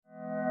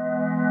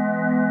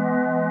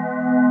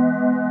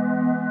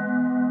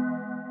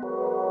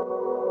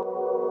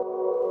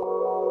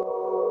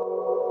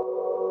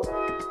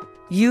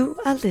You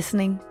are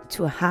listening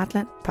to a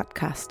Heartland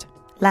podcast.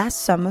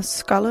 Last summer,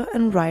 scholar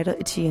and writer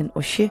Etienne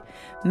Auger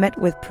met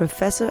with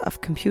Professor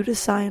of Computer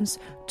Science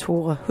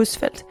Tore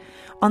Husfeldt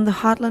on the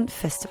Heartland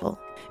Festival.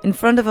 In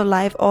front of a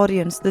live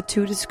audience, the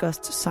two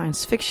discussed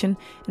science fiction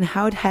and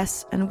how it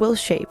has and will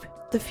shape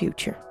the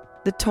future.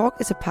 The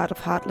talk is a part of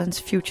Heartland's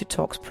Future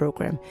Talks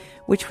program,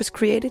 which was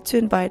created to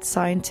invite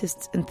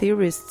scientists and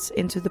theorists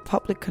into the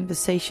public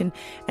conversation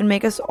and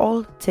make us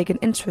all take an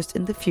interest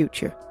in the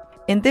future.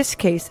 In this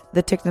case,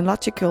 the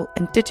technological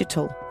and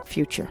digital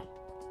future.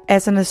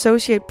 As an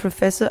associate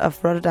professor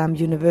of Rotterdam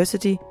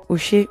University,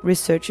 Auger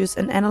researches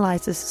and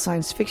analyzes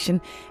science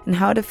fiction and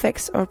how it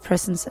affects our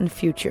present and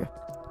future.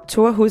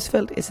 Tore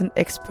Husfeldt is an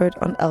expert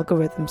on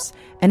algorithms,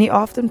 and he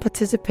often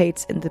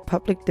participates in the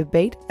public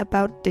debate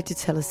about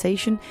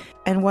digitalization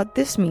and what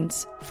this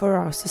means for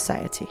our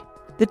society.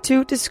 The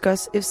two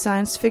discuss if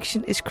science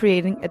fiction is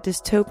creating a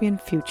dystopian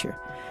future.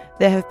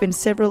 There have been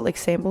several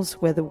examples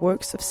where the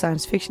works of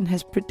science fiction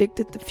has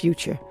predicted the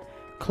future: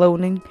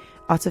 cloning,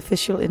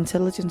 artificial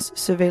intelligence,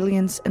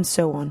 surveillance, and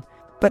so on.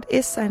 But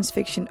is science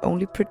fiction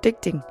only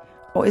predicting,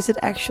 or is it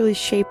actually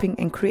shaping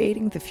and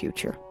creating the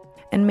future?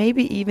 And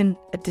maybe even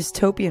a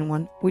dystopian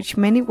one, which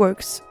many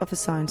works of a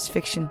science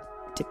fiction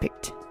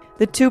depict.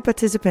 The two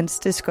participants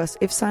discuss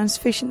if science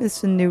fiction is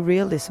the new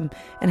realism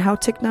and how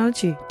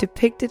technology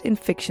depicted in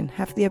fiction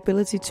have the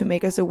ability to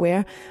make us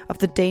aware of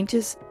the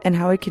dangers and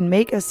how it can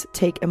make us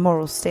take a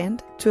moral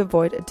stand to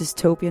avoid a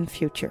dystopian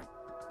future.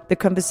 The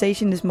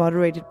conversation is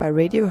moderated by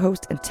radio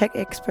host and tech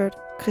expert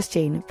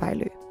Christiane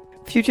Vejlø.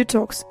 Future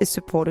Talks is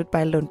supported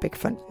by Lundbeck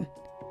Fonden.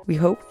 We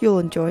hope you'll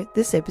enjoy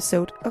this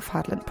episode of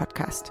Heartland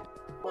Podcast.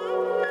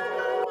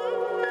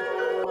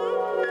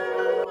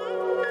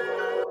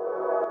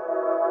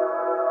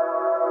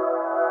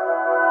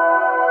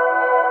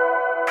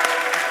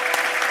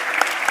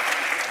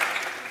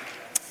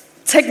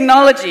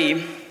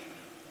 Technology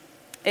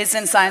is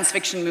in science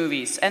fiction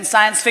movies, and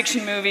science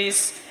fiction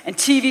movies and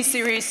TV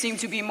series seem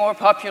to be more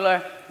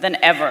popular than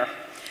ever.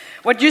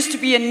 What used to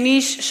be a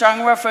niche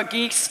genre for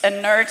geeks and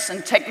nerds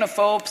and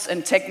technophobes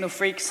and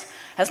technofreaks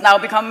has now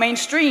become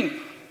mainstream.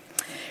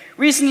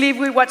 Recently,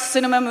 we watched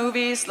cinema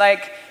movies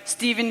like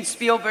Steven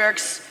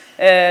Spielberg's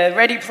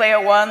Ready Player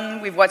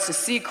One. We've watched a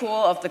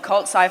sequel of the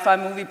cult sci-fi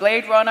movie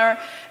Blade Runner.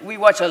 We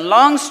watch a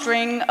long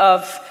string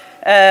of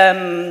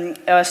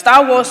a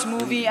Star Wars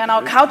movie, and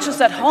our couches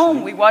at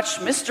home. We watch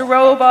Mr.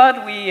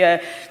 Robot, we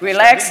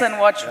relax and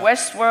watch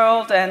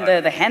Westworld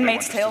and The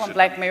Handmaid's Tale and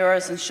Black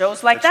Mirrors and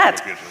shows like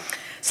that.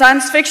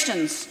 Science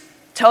fictions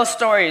tell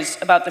stories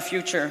about the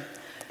future,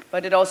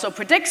 but it also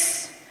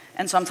predicts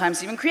and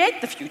sometimes even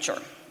creates the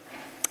future.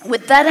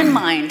 With that in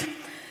mind,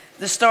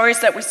 the stories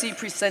that we see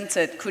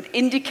presented could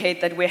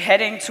indicate that we're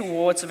heading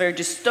towards a very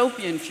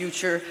dystopian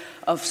future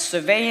of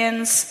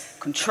surveillance,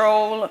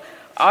 control,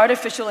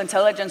 artificial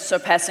intelligence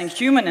surpassing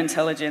human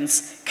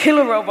intelligence,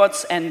 killer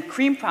robots, and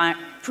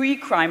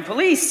pre-crime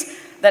police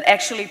that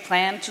actually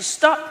plan to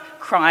stop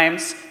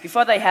crimes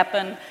before they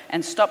happen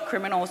and stop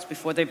criminals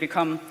before they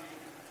become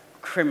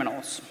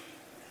criminals.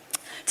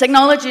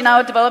 Technology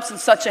now develops in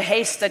such a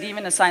haste that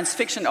even a science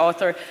fiction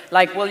author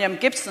like William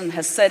Gibson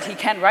has said he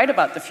can't write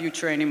about the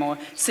future anymore,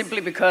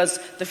 simply because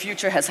the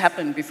future has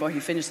happened before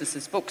he finishes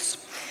his books.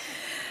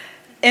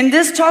 In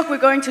this talk, we're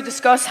going to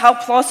discuss how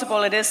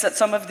plausible it is that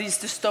some of these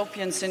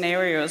dystopian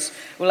scenarios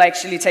will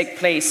actually take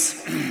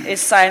place.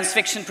 Is science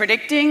fiction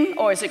predicting,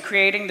 or is it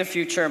creating the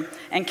future?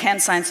 And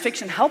can science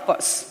fiction help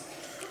us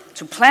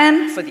to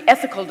plan for the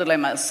ethical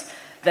dilemmas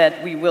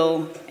that we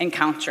will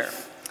encounter?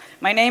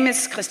 My name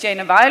is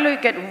Christiane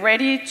Vejlø. Get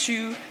ready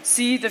to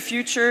see the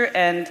future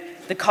and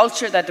the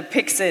culture that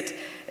depicts it.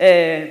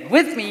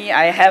 With me,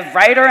 I have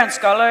writer and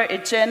scholar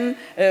Etienne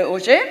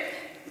Auger.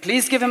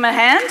 Please give him a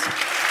hand.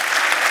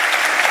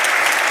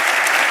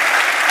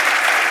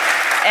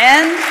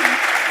 And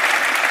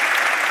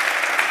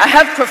I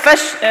have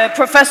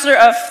Professor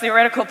of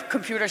Theoretical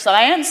Computer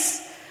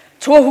Science,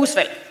 Tore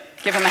Husfeldt.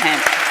 Give him a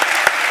hand.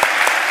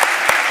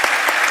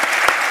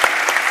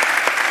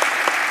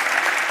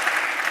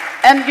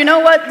 And you know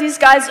what? These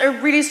guys are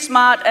really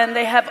smart, and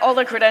they have all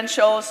the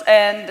credentials,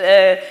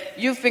 and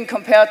you've been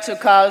compared to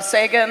Carl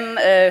Sagan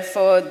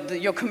for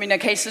your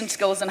communication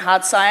skills in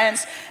hard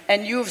science,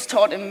 and you've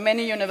taught in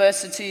many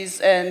universities,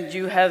 and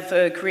you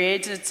have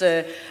created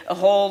a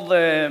whole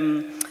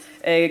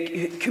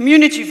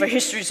community for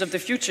histories of the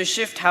future,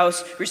 Shift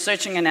House,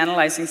 researching and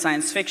analyzing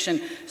science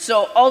fiction.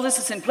 So all this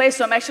is in place,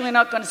 so I'm actually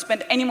not going to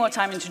spend any more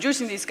time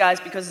introducing these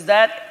guys, because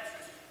that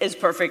is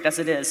perfect as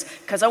it is,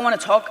 because I want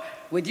to talk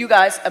with you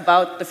guys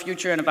about the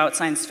future and about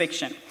science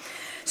fiction.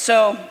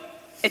 So,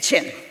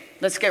 Etienne,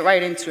 let's get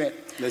right into it.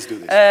 Let's do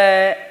this.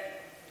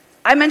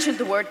 I mentioned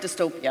the word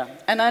dystopia,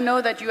 and I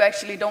know that you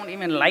actually don't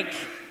even like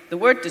the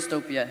word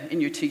dystopia in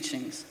your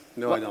teachings.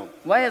 No, I don't.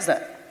 Why is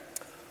that?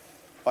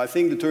 I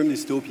think the term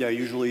dystopia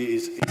usually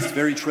it's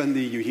very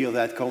trendy. You hear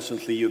that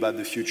constantly about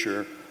the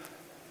future.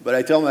 But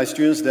I tell my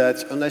students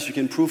that unless you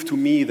can prove to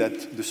me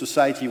that the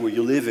society where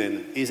you live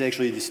in is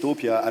actually a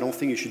dystopia, I don't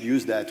think you should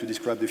use that to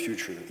describe the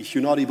future. If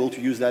you're not able to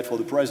use that for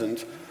the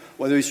present,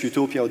 whether it's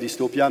utopia or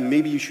dystopia,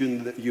 maybe you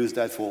shouldn't use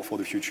that for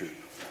the future.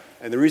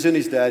 And the reason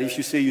is that if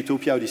you say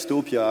utopia or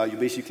dystopia, you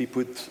basically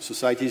put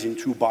societies in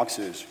two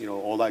boxes,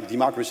 or like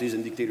democracies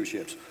and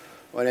dictatorships.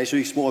 Well,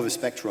 actually, it's more of a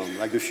spectrum.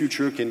 Like the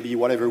future can be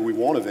whatever we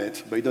want of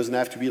it, but it doesn't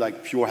have to be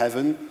like pure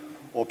heaven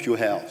or pure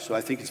hell. So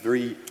I think it's a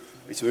very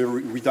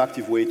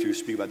reductive way to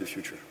speak about the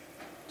future.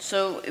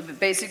 So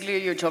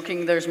basically, you're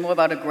talking. There's more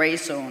about a gray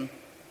zone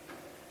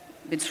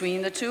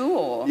between the two,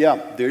 or? Yeah,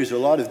 there is a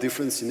lot of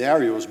different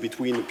scenarios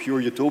between the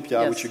pure utopia,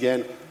 Yes. which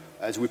again,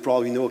 as we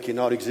probably know,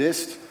 cannot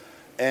exist,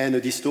 and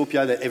a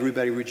dystopia that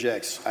everybody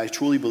rejects. I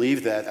firmly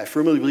believe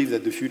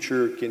that the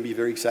future can be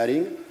very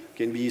exciting,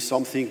 can be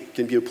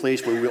a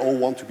place where we all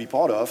want to be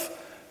part of,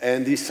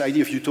 and this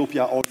idea of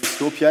utopia or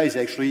dystopia is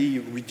actually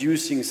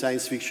reducing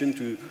science fiction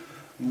to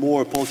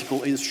more a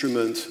political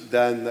instrument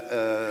than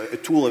a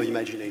tool of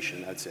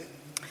imagination, I'd say.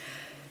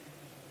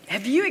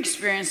 Have you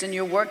experienced in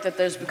your work that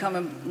there's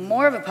become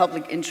more of a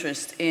public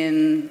interest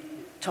in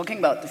talking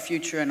about the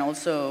future and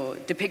also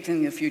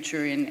depicting the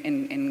future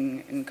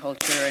in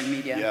culture and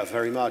media? Yeah,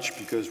 very much,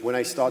 because when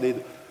I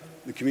started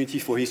the Community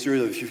for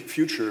History of the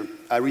Future,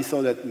 I really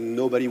thought that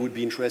nobody would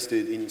be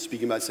interested in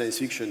speaking about science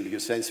fiction,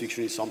 because science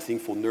fiction is something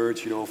for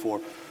nerds,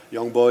 for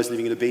young boys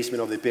living in the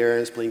basement of their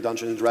parents, playing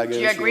Dungeons and Dragons.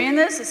 Do you agree in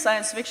this? Is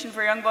science fiction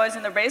for young boys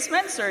in their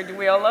basements, or do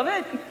we all love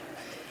it?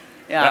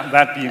 Yeah.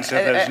 That being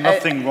said, there's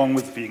nothing wrong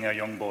with being a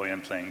young boy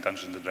and playing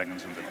Dungeons and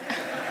Dragons.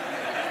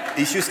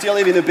 If you still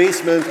live in the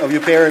basement of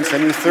your parents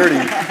and you're 30,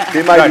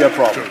 there might be a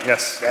problem. True,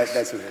 yes.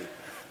 That's the thing.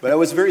 But I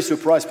was very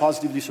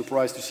positively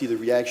surprised to see the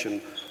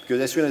reaction,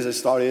 because as soon as I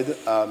started,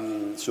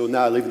 so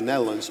now I live in the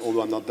Netherlands,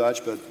 although I'm not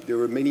Dutch, but there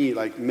were many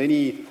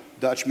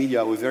Dutch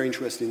media were very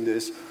interested in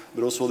this,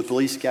 but also the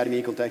Police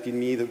Academy contacted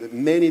me.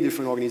 Many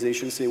different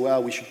organizations say,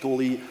 well, we should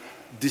totally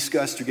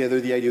discuss together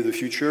the idea of the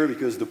future,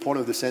 because the point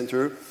of the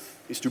center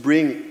is to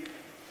bring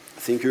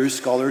thinkers,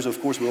 scholars,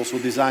 of course, but also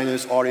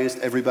designers, artists,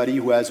 everybody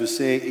who has a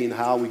say in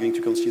how we're going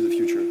to conceive the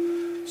future.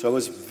 So I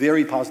was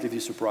very positively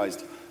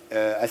surprised.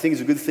 I think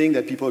it's a good thing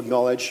that people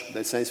acknowledge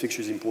that science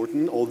fiction is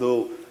important,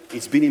 although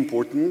it's been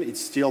important.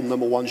 It's still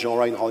 #1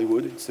 genre in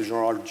Hollywood. It's the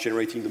genre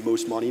generating the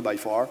most money by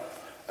far.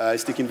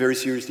 It's taken very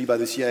seriously by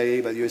the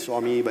CIA, by the US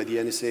Army, by the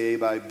NSA,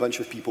 by a bunch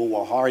of people who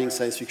are hiring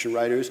science fiction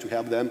writers to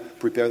help them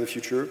prepare the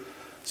future.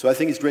 So I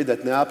think it's great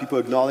that now people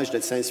acknowledge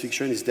that science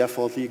fiction is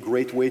definitely a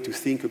great way to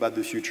think about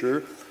the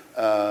future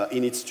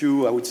in its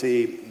two, I would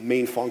say,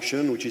 main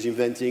function, which is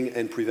inventing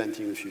and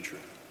preventing the future.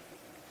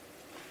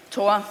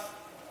 Thor,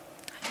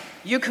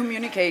 you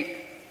communicate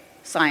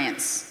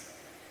science.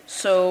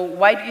 So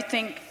why do you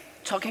think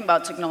talking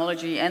about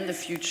technology and the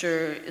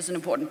future is an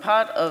important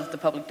part of the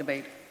public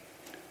debate?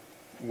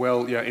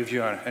 Well, yeah, if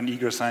you are an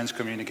eager science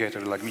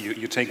communicator like me,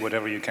 you take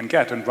whatever you can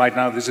get. And right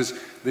now, this is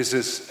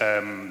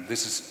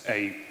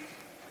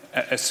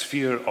a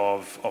sphere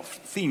of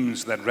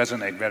themes that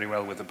resonate very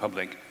well with the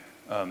public.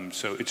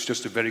 So it's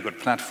just a very good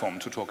platform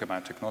to talk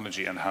about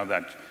technology and how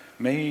that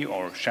may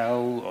or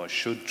shall or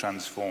should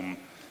transform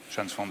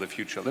the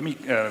future. Let me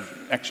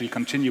actually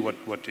continue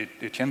what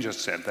Etienne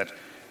just said,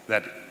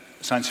 that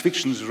science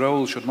fiction's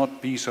role should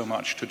not be so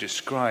much to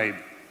describe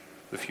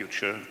the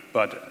future,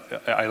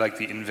 but I like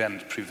the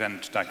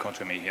invent-prevent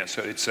dichotomy here.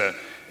 So it's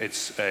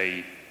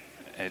a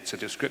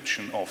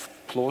description of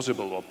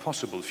plausible or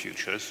possible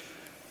futures,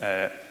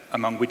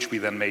 among which we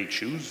then may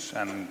choose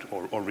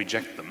or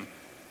reject them.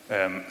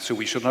 So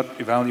we should not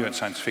evaluate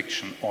science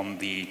fiction on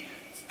the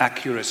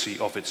accuracy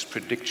of its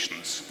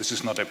predictions. This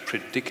is not a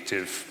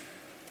predictive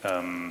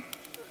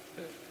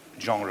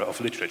genre of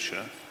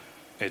literature.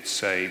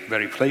 It's a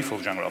very playful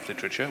genre of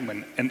literature,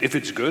 and if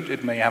it's good,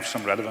 it may have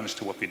some relevance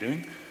to what we're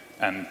doing,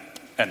 and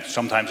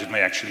sometimes it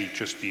may actually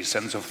just be a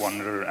sense of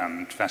wonder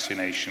and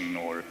fascination,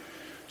 or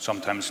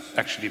sometimes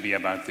actually be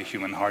about the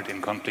human heart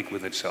in conflict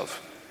with itself.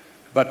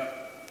 But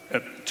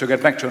to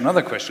get back to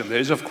another question, there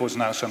is, of course,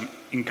 now some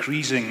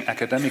increasing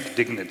academic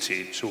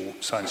dignity to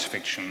science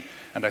fiction,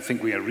 and I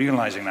think we are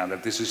realizing now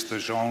that this is the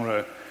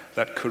genre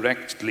that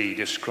correctly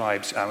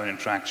describes our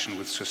interaction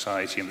with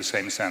society in the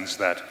same sense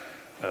that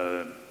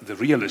the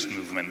realist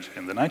movement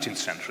in the 19th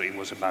century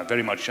was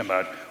very much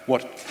about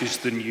what is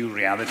the new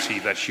reality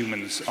that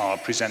humans are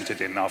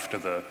presented in after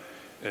the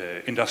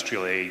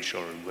industrial age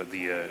or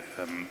the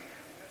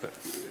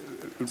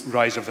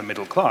rise of the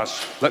middle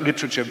class. That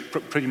literature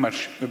pretty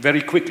much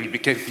very quickly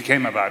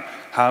became about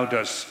how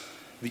does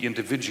the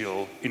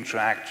individual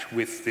interact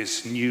with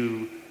this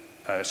new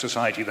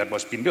society that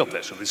was being built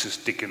there. So this is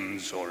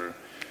Dickens or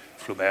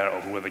Flaubert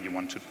or whoever you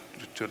want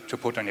to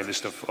put on your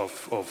list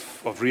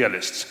of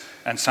realists.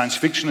 And science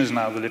fiction is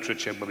now the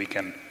literature where we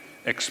can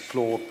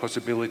explore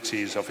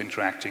possibilities of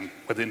interacting,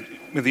 where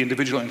the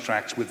individual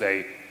interacts with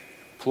a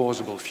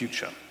plausible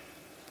future.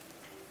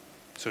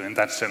 So in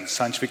that sense,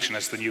 science fiction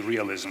as the new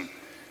realism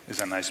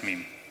is a nice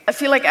meme. I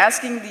feel like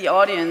asking the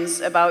audience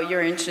about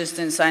your interest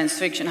in science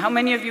fiction. How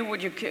many of you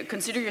would you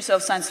consider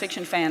yourself science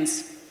fiction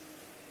fans?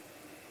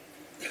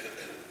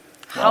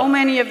 How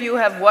many of you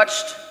have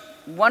watched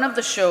one of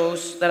the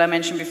shows that I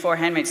mentioned before,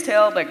 Handmaid's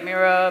Tale, Black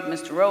Mirror,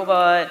 Mr.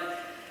 Robot?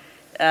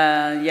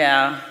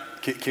 Yeah.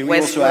 Can we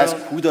also ask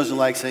who doesn't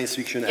like science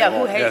fiction at all? Yeah,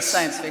 who hates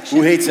science fiction?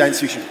 Who hates science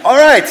fiction? All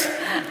right!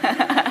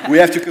 We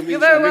have to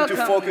convince you to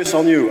focus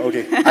on you.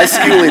 Okay, I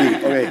see you, Lily.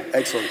 Okay,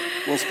 excellent.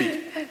 We'll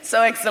speak.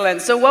 So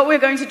excellent. So what we're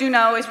going to do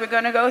now is we're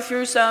going to go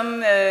through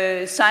some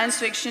science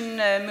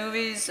fiction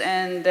movies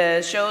and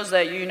shows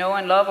that you know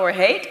and love or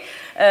hate.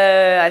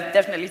 I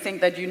definitely think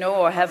that you know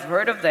or have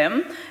heard of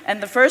them. And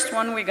the first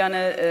one we're going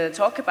to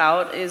talk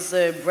about is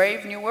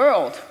Brave New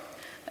World.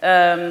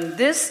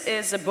 This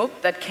is a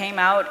book that came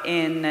out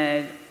in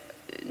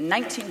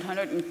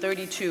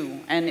 1932,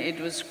 and it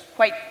was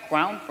quite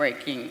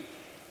groundbreaking.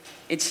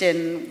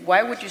 Etienne,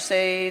 why would you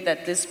say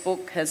that this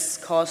book has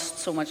caused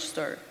so much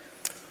stir?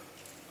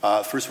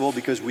 First of all,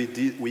 because we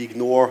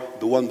ignore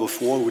the one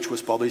before, which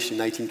was published in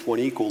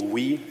 1920, called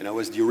We, and that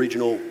was the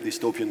original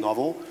dystopian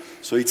novel.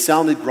 So it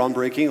sounded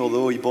groundbreaking,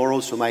 although he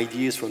borrowed some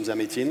ideas from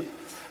Zametin.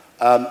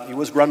 It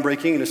was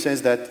groundbreaking in the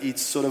sense that it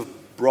sort of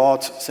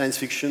brought science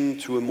fiction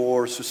to a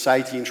more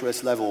society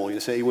interest level. You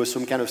say it was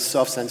some kind of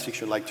soft science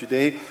fiction. Like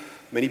today,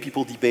 many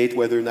people debate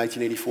whether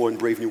 1984 and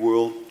Brave New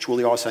World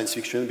truly are science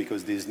fiction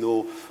because there's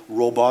no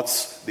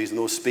robots, there's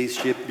no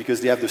spaceship,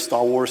 because they have the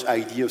Star Wars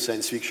idea of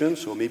science fiction.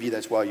 So maybe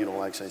that's why you don't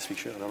like science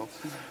fiction, I don't know.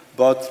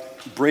 But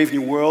Brave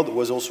New World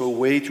was also a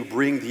way to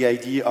bring the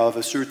idea of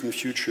a certain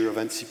future of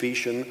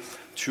anticipation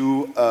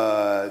to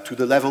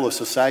the level of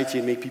society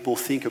and make people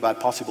think about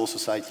possible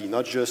society,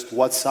 not just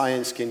what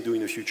science can do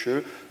in the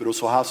future, but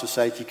also how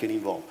society can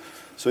evolve.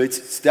 So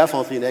it's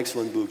definitely an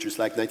excellent book, just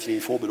like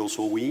 1984, but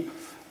also We.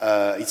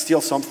 It's still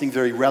something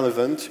very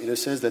relevant in the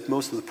sense that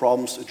most of the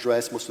problems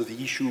addressed, most of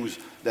the issues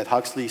that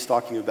Huxley is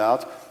talking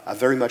about are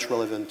very much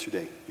relevant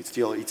today.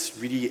 It's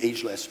really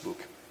ageless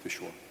book, for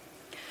sure.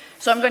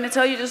 So I'm going to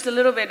tell you just a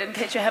little bit, in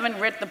case you haven't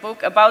read the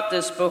book, about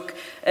this book.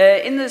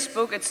 In this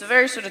book, it's a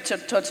very sort of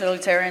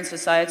totalitarian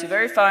society,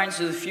 very far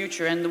into the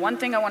future. And the one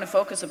thing I want to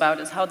focus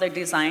about is how they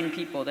design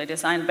people. They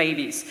design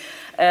babies.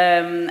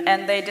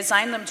 And they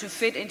design them to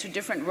fit into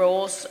different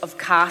roles of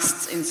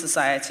castes in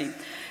society.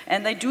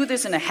 And they do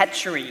this in a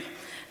hatchery,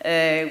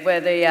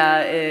 where they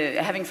are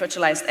having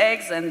fertilized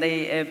eggs and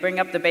they bring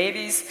up the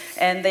babies.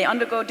 And they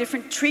undergo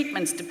different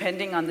treatments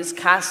depending on this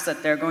caste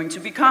that they're going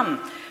to become.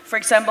 For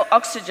example,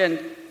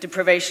 oxygen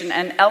deprivation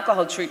and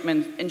alcohol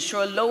treatment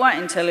ensure lower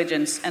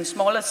intelligence and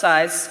smaller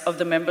size of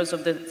the members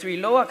of the three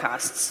lower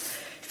castes.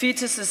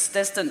 Fetuses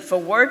destined for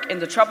work in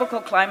the tropical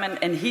climate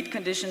and heat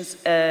conditions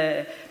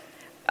are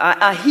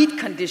heat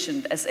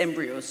conditioned as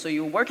embryos. So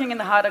you're working in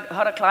the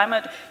hotter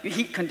climate, you're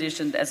heat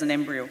conditioned as an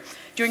embryo.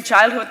 During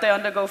childhood, they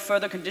undergo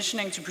further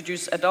conditioning to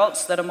produce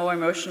adults that are more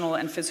emotional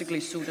and physically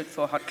suited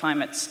for hot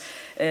climates.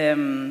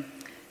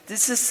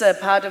 This is a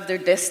part of their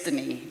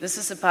destiny. This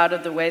is a part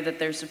of the way that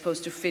they're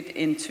supposed to fit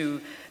into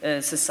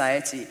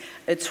society.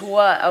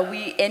 Tor, are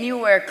we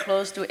anywhere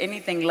close to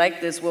anything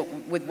like this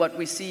with what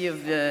we see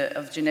of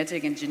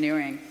genetic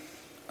engineering?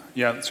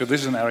 Yeah, so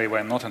this is an area where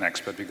I'm not an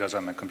expert because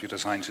I'm a computer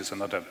scientist and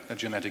not a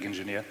genetic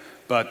engineer.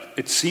 But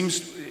it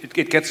seems it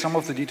gets some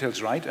of the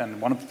details right, and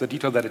one of the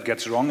details that it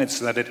gets wrong is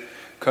that it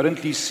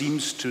currently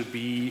seems to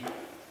be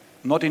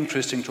not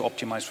interesting to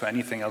optimize for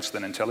anything else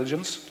than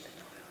intelligence.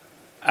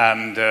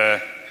 And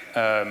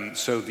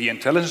so the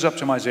intelligence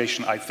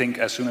optimization, I think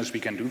as soon as we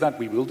can do that,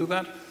 we will do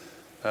that.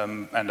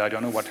 And I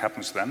don't know what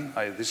happens then.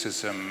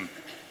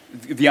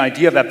 The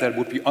idea that there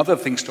would be other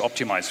things to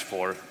optimize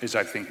for is,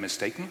 I think,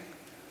 mistaken.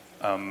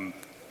 One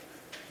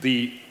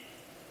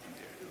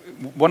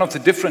of the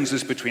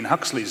differences between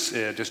Huxley's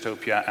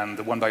dystopia and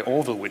the one by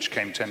Orwell, which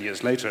came 10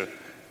 years later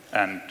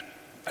and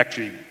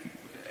actually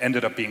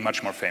ended up being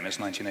much more famous,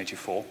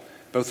 1984,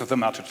 both of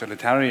them are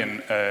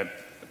totalitarian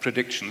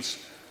predictions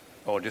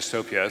or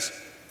dystopias.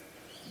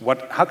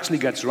 What Huxley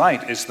gets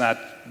right is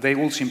that they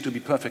all seem to be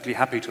perfectly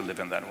happy to live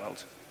in that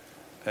world.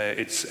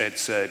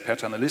 It's a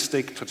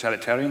paternalistic,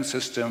 totalitarian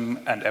system,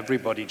 and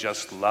everybody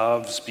just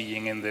loves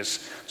being in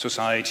this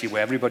society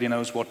where everybody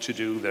knows what to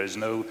do. There is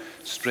no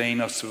strain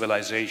of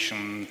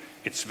civilization.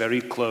 It's very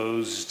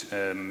closed.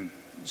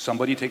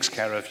 Somebody takes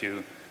care of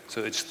you.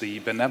 So it's the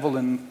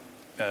benevolent,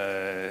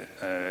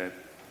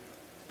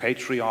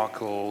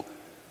 patriarchal,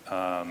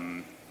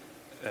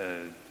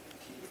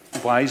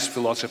 wise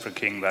philosopher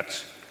king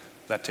that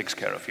takes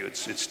care of you.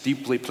 It's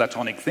deeply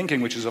Platonic thinking,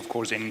 which is, of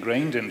course,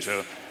 ingrained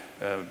into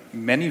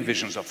many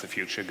visions of the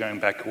future, going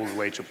back all the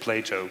way to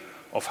Plato,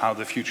 of how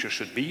the future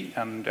should be.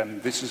 And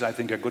this is, I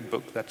think, a good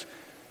book that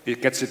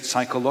it gets it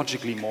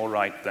psychologically more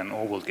right than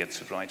Orwell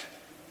gets it right.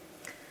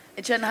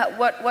 Etienne,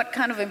 what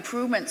kind of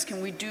improvements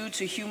can we do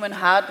to human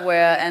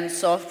hardware and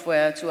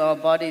software, to our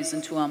bodies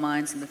and to our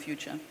minds in the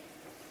future?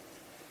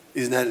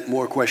 Isn't that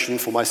more a question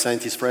for my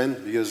scientist friend?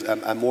 Because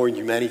I'm more in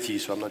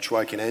humanities, so I'm not sure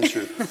I can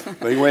answer.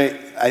 But anyway,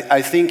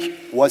 I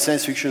think what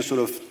science fiction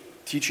sort of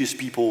teaches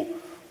people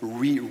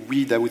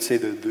read, I would say,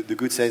 the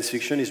good science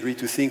fiction is really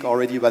to think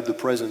already about the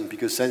present,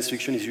 because science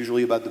fiction is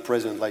usually about the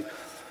present. Like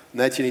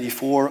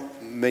 1984,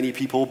 many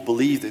people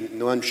believed, and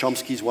Noam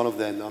Chomsky is one of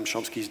them. Noam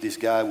Chomsky is this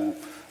guy who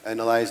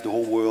analyzed the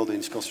whole world and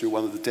is considered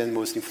one of the 10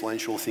 most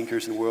influential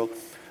thinkers in the world.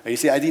 And you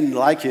say, I didn't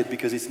like it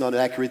because it's not an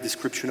accurate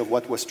description of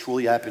what was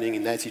truly happening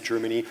in Nazi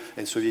Germany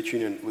and Soviet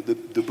Union.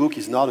 The book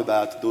is not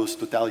about those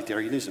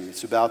totalitarianism.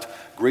 It's about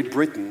Great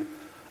Britain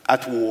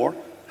at war,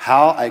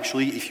 how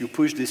actually, if you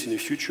push this in the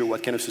future,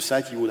 what kind of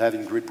society you will have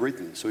in Great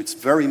Britain. So it's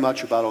very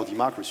much about our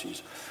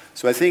democracies.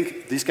 So I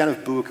think this kind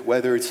of book,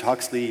 whether it's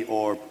Huxley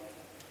or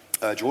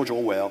George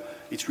Orwell,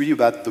 it's really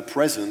about the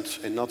present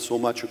and not so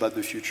much about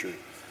the future.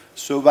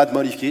 So about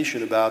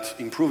modification, about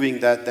improving,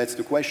 that's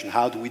the question.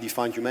 How do we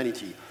define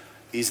humanity?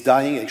 Is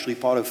dying actually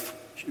part of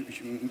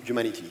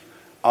humanity?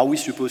 Are we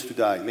supposed to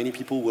die? Many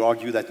people will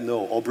argue that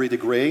no. Aubrey de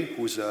Grey,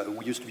 who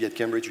used to be at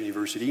Cambridge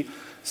University,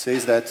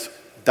 says that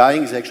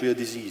dying is actually a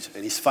disease,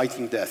 and he's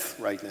fighting death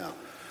right now.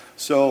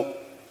 So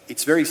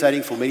it's very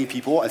exciting for many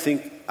people. I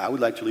think I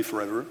would like to live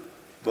forever.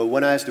 But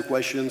when I ask the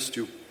questions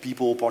to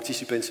people,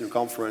 participants in a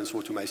conference,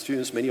 or to my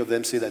students, many of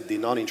them say that they're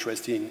not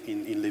interested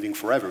in living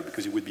forever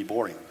because it would be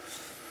boring,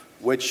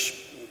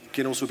 which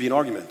can also be an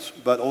argument.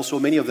 But also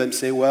many of them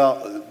say,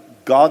 well,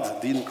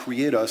 God didn't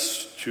create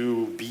us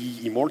to be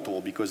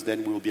immortal because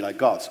then we will be like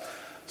gods.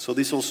 So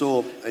this is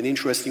also an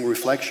interesting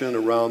reflection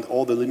around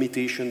all the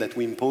limitation that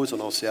we impose on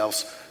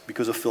ourselves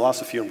because of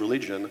philosophy and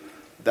religion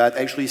that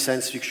actually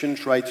science fiction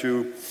tried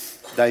to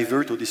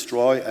divert or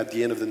destroy at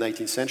the end of the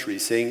 19th century,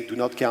 saying do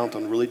not count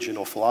on religion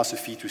or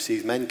philosophy to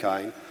save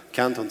mankind,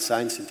 count on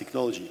science and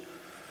technology,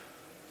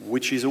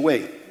 which is a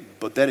way.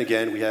 But then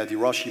again, we had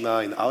Hiroshima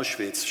and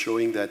Auschwitz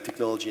showing that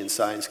technology and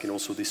science can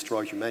also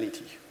destroy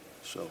humanity.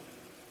 So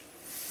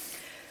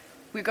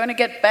we're going to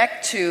get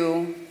back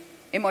to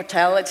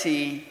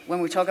immortality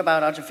when we talk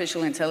about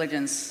artificial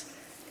intelligence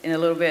in a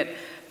little bit.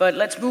 But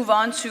let's move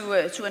on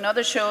to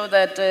another show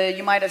that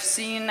you might have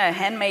seen,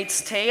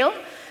 Handmaid's Tale.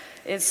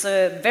 It's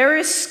a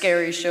very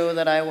scary show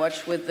that I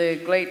watched with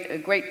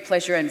great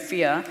pleasure and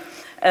fear.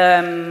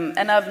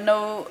 And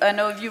I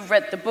know you've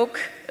read the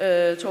book,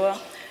 Thor.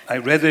 I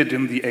read it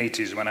in the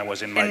 80s when I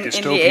was in my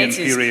dystopian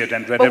period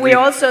and read But we're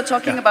also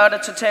talking about a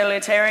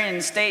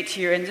totalitarian state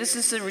here, and this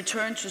is a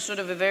return to sort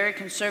of a very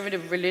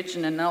conservative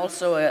religion and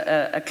also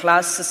a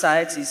class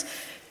societies.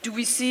 Do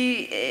we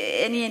see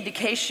any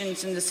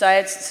indications in the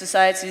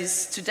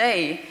societies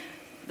today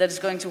that is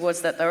going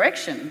towards that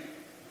direction?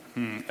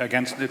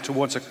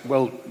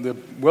 The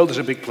world is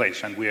a big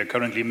place, and we are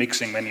currently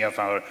mixing many of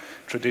our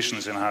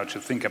traditions in how to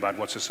think about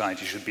what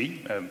society should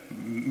be,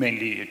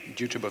 mainly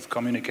due to both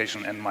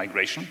communication and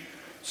migration.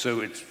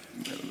 So it's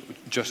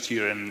just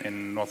here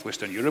in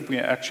Northwestern Europe, we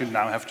actually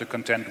now have to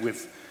contend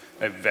with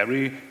a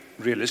very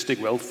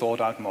realistic,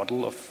 well-thought-out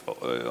model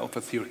of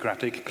a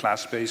theocratic,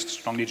 class-based,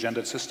 strongly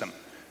gendered system.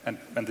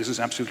 And this is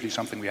absolutely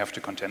something we have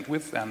to contend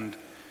with, and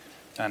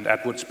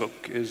Atwood's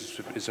book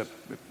is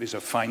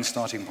a fine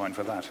starting point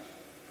for that.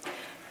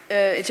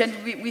 Etienne,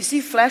 we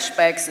see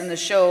flashbacks in the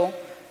show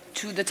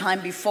to the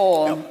time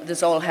before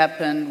this all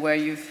happened, where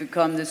you've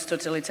become this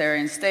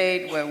totalitarian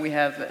state, where we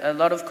have a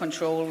lot of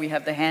control. We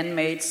have the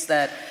handmaids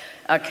that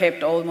are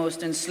kept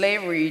almost in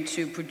slavery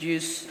to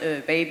produce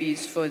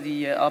babies for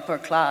the upper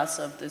class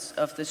of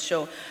this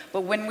show.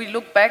 But when we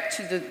look back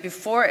to the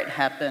before it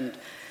happened,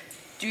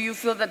 do you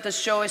feel that the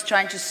show is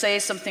trying to say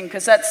something?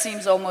 Because that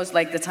seems almost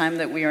like the time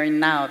that we are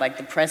in now, like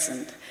the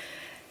present.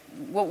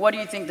 What do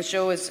you think the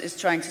show is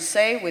trying to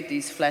say with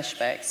these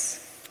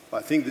flashbacks?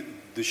 I think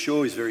the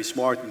show is very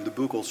smart, and the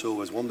book also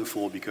was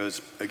wonderful because,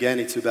 again,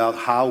 it's about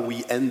how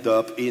we end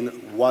up in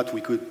what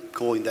we could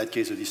call, in that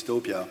case, a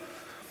dystopia.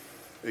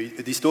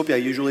 A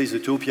dystopia usually is a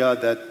utopia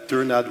that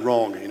turned out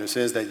wrong, in a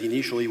sense that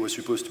initially was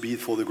supposed to be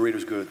for the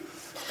greatest good.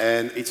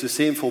 And it's the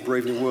same for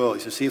Brave New World.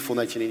 It's the same for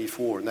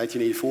 1984.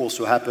 1984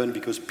 also happened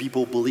because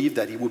people believed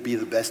that it would be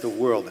the best of the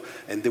world.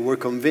 And they were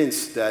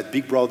convinced that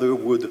Big Brother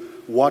would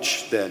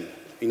watch them,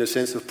 in a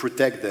sense of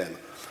protect them.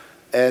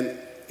 And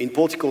in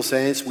political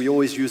science, we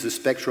always use the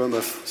spectrum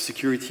of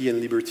security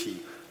and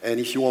liberty. And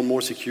if you want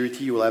more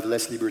security, you will have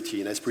less liberty.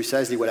 And that's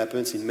precisely what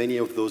happens in many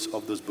of those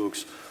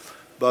books.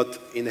 But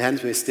in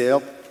Handmaid's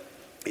Tale,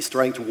 it's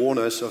trying to warn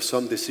us of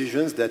some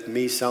decisions that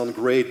may sound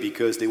great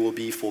because they will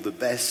be for the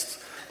best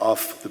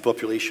of the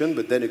population,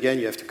 but then again,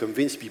 you have to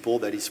convince people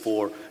that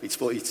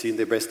it's in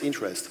their best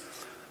interest.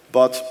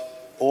 But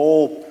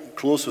all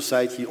closed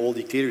society, all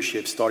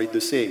dictatorships started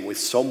the same, with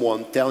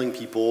someone telling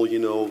people,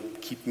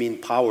 keep me in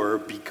power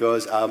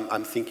because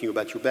I'm thinking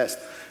about your best.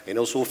 And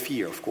also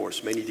fear, of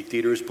course. Many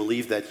dictators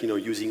believe that,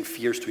 using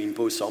fears to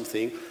impose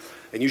something.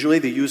 And usually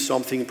they use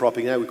something in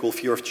propaganda we call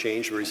fear of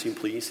change, very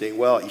simply, saying,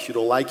 well, if you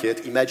don't like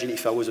it, imagine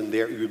if I wasn't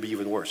there, it would be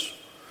even worse.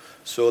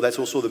 So that's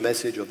also the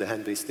message of The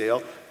Handmaid's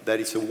Tale, that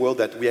it's a world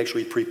that we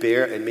actually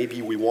prepare, and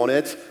maybe we want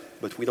it,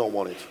 but we don't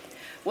want it.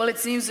 Well, it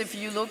seems if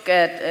you look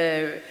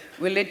at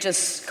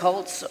religious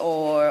cults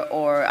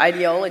or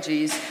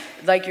ideologies,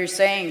 like you're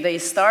saying, they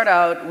start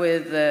out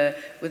with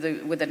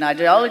an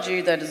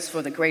ideology that is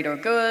for the greater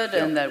good,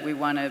 and that we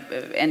want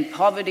to end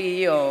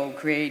poverty or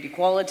create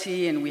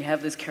equality, and we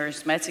have this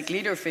charismatic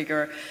leader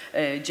figure.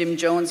 Jim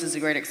Jones is a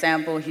great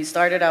example. He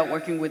started out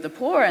working with the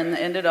poor and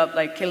ended up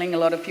like killing a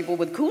lot of people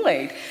with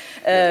Kool-Aid.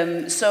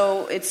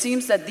 So it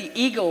seems that the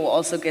ego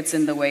also gets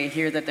in the way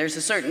here, that there's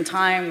a certain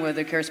time where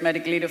the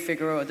charismatic leader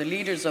figure or the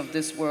leaders of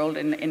this world,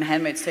 in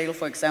Handmaid's Tale,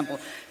 for example,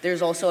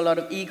 there's also a lot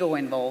of ego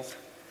involved.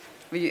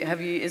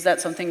 Is that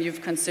something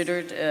you've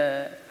considered,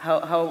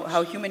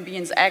 how human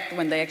beings act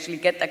when they actually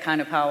get that kind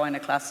of power in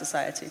a class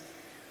society?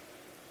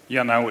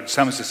 Yeah, now it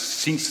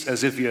seems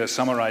as if you're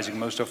summarizing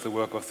most of the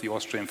work of the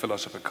Austrian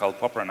philosopher Karl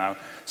Popper now.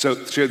 So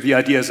the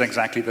idea is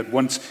exactly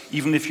that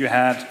even if you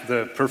had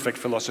the perfect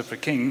philosopher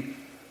king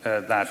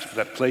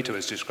that Plato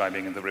is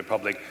describing in the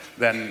Republic,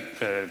 then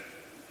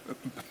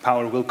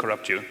power will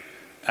corrupt you.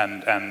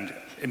 And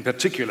in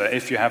particular,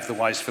 if you have the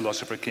wise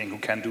philosopher king who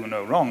can do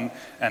no wrong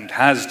and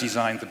has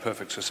designed the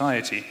perfect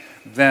society,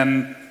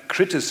 then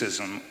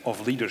criticism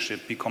of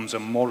leadership becomes a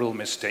moral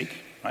mistake,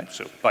 right?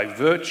 So by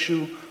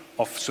virtue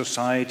of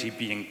society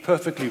being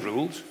perfectly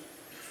ruled,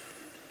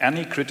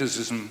 any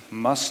criticism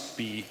must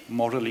be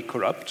morally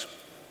corrupt,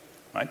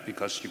 right?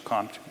 Because you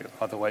can't,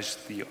 otherwise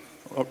the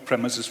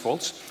premise is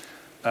false.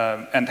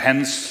 And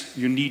hence,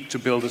 you need to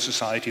build a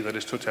society that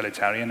is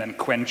totalitarian and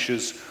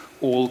quenches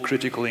all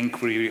critical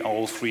inquiry,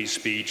 all free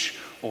speech,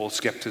 all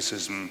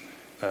skepticism,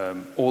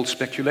 all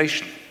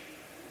speculation.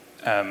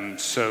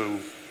 So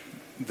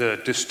the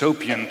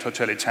dystopian,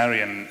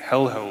 totalitarian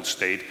hellhole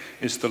state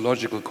is the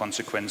logical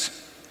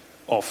consequence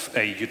of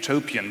a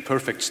utopian,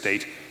 perfect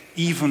state,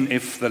 even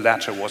if the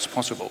latter was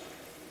possible.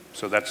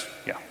 So that's,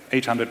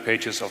 800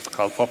 pages of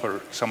Karl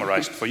Popper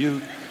summarized for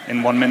you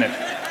in 1 minute.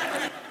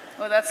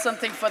 Well, that's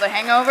something for the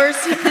hangovers.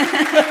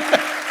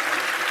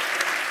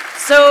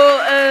 So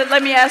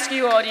let me ask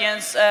you,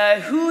 audience,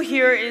 who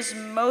here is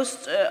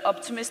most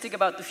optimistic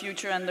about the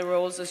future and the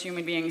roles as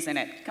human beings in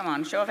it? Come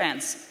on, show of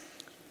hands.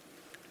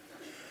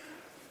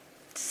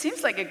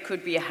 Seems like it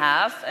could be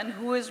half. And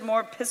who is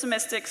more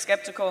pessimistic,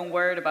 skeptical, and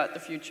worried about the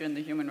future and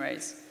the human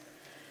race?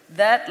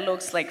 That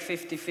looks like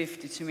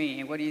 50-50 to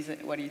me. What do you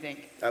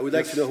think? I would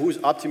like to know who's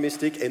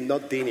optimistic and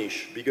not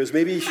Danish, because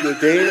maybe if you're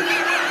Dane,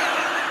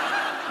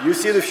 you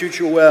see the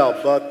future well,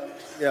 but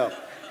yeah.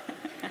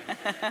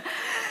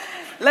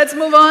 Let's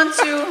move on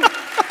to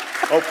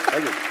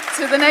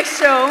the next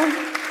show,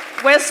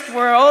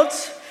 Westworld.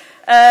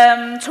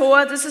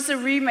 Tor, this is a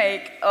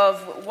remake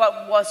of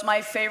what was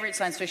my favorite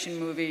science fiction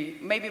movie,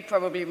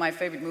 probably my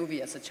favorite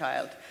movie as a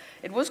child.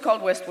 It was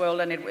called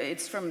Westworld, and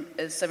it's from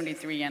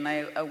 '73, and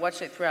I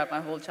watched it throughout my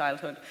whole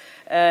childhood.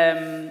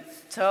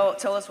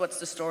 Tell us what's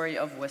the story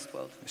of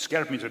Westworld. It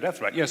scared me to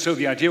death, right? Yeah, so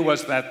the idea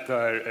was that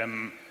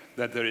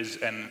there is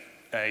an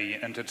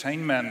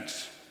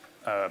entertainment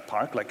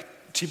park, like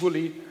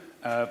Tivoli,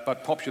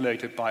 but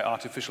populated by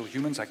artificial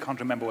humans. I can't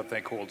remember what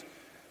they're called.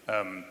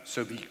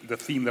 So the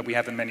theme that we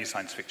have in many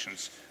science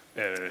fictions.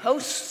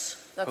 Hosts.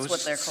 That's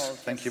what they're called.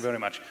 Thank you very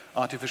much.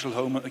 Artificial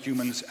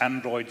humans,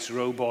 androids,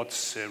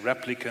 robots,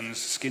 replicants,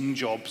 skin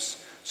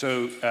jobs.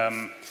 So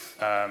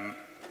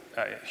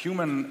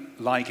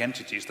human-like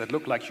entities that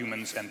look like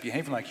humans and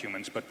behave like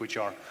humans, but which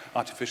are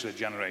artificially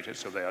generated.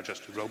 So they are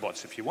just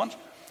robots, if you want.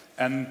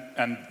 And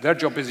their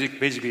job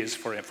basically is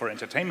for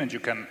entertainment. You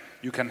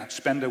can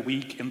spend a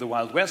week in the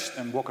Wild West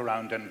and walk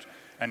around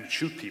and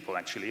shoot people,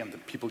 actually. And the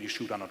people you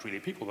shoot are not really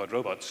people, but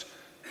robots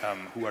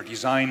who are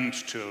designed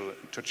to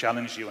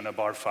challenge you in a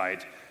bar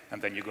fight.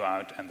 And then you go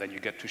out and then you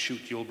get to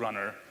shoot Yul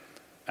Brynner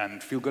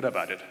and feel good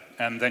about it.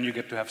 And then you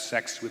get to have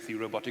sex with the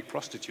robotic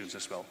prostitutes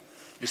as well.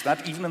 Is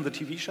that even in the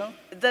TV show?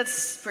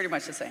 That's pretty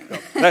much the same.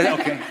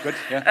 Okay, good.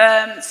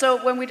 Yeah.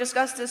 So when we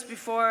discussed this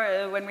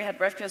before, when we had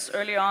breakfast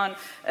early on,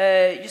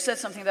 you said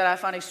something that I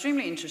found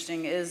extremely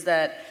interesting, is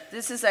that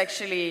this is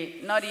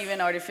actually not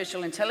even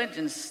artificial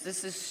intelligence.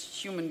 This is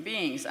human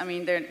beings. I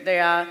mean, they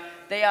are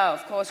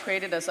of course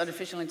created as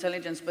artificial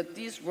intelligence, but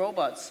these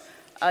robots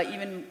are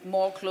even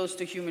more close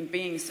to human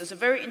beings. There's a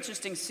very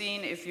interesting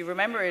scene, if you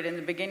remember it, in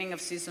the beginning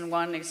of season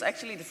 1. It's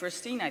actually the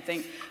first scene, I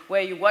think,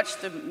 where you watch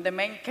the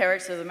main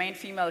character, the main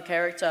female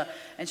character,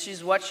 and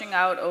she's watching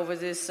out over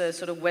this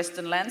sort of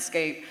western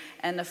landscape,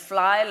 and a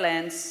fly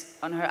lands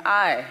on her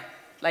eye,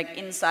 like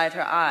inside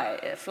her eye.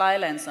 A fly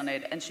lands on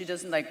it, and she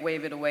doesn't like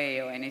wave it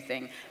away or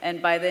anything.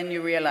 And by then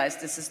you realize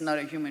this is not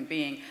a human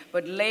being.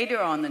 But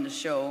later on in the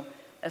show,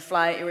 a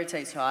fly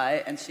irritates her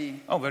eye, and she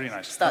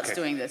starts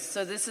doing this.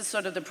 So this is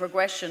sort of the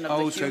progression of the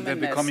humanness. So they're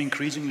becoming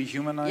increasingly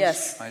humanized?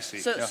 Yes. I see.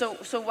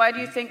 So why do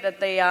you think that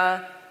they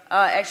are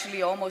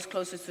actually almost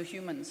closest to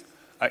humans?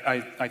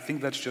 I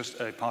think that's just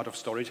a part of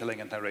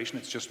storytelling and narration.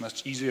 It's just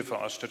much easier for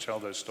us to tell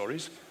those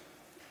stories.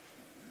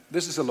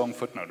 This is a long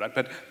footnote, right?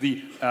 But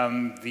the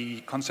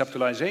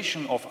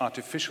conceptualization of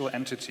artificial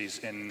entities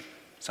in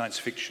science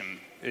fiction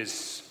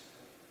is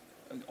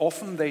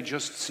often they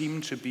just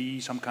seem to be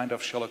some kind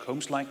of Sherlock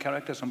Holmes-like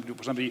character,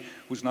 somebody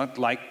who's not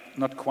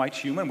quite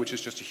human, which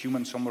is just a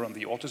human somewhere on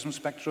the autism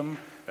spectrum,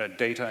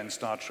 Data in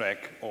Star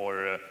Trek,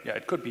 or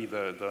it could be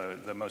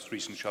the most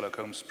recent Sherlock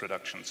Holmes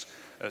productions.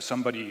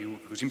 Somebody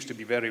who seems to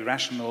be very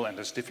rational and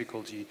has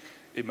difficulty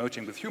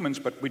emoting with humans,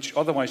 but which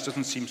otherwise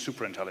doesn't seem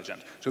super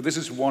intelligent. So this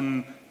is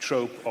one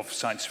trope of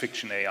science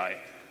fiction AI.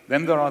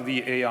 Then there are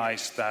the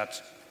AIs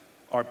that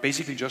are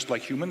basically just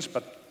like humans,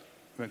 but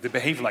they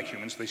behave like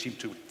humans. They seem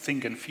to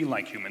think and feel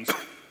like humans,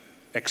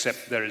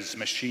 except there is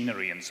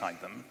machinery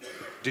inside them,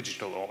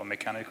 digital or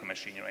mechanical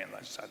machinery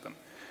inside them.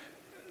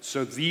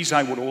 So these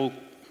I would all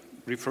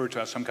refer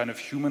to as some kind of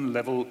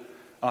human-level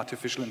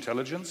artificial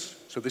intelligence.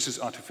 So this is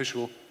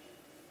artificial.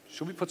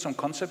 Should we put some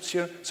concepts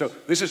here? So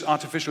this is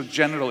artificial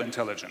general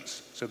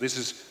intelligence. So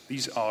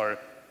these are,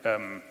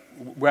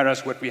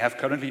 whereas what we have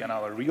currently in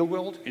our real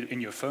world,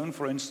 in your phone,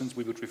 for instance,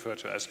 we would refer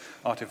to as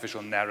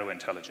artificial narrow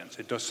intelligence.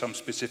 It does some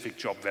specific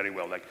job very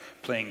well, like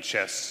playing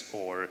chess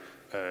or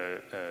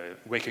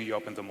waking you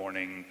up in the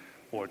morning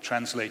or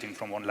translating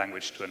from one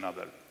language to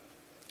another.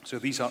 So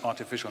these are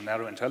artificial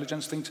narrow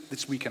intelligence things.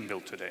 This we can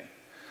build today.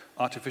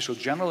 Artificial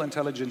general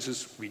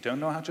intelligences we don't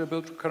know how to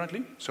build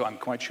currently, so I'm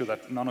quite sure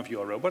that none of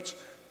you are robots,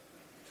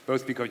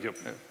 both because you're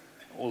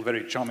all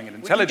very charming and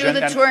intelligent. We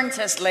can do the Turing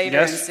test later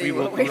and see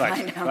what we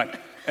find out. Right.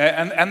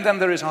 And then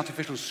there is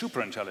artificial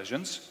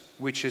superintelligence,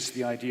 which is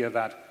the idea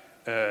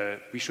that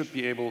we should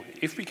be able,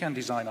 if we can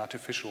design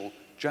artificial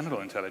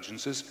general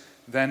intelligences,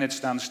 then it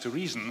stands to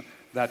reason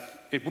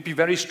that it would be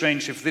very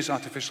strange if this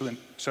artificial...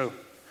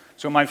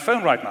 So my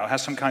phone right now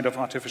has some kind of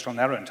artificial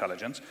narrow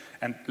intelligence,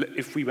 and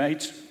if we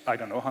wait, I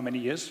don't know how many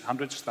years,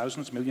 hundreds,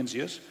 thousands, millions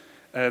years,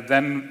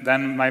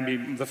 then maybe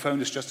the phone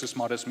is just as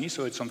smart as me,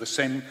 so it's on the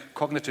same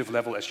cognitive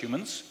level as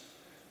humans.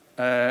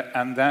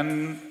 And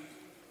then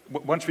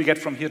once we get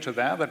from here to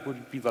there, that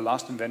would be the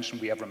last invention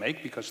we ever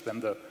make, because then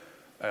the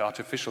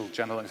artificial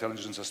general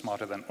intelligence are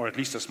smarter than, or at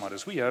least as smart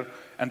as we are,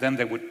 and then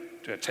they would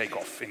take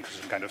off into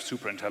some kind of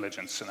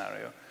superintelligence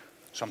scenario.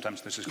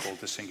 Sometimes this is called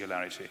the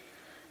singularity.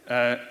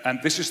 And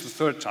this is the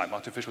third type,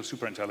 artificial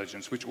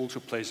superintelligence, which also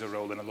plays a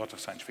role in a lot of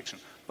science fiction,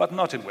 but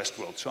not in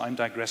Westworld, so I'm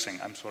digressing,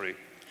 I'm sorry.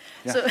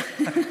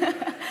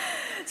 Yeah.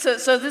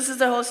 So this is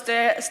the whole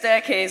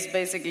staircase,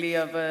 basically,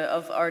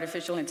 of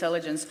artificial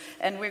intelligence,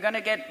 and we're going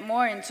to get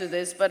more into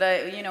this. But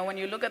when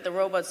you look at the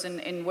robots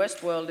in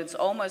Westworld, it's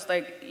almost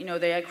like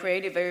they are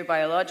created very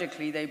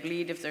biologically. They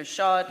bleed if they're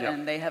shot,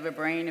 and they have a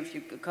brain if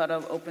you cut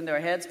open their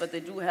heads. But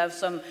they do have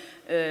some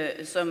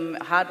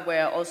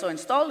hardware also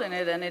installed in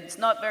it, and it's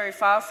not very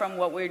far from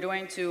what we're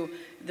doing to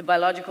the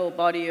biological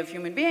body of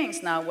human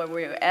beings now, where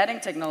we're adding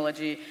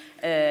technology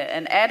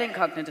and adding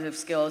cognitive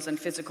skills and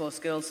physical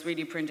skills,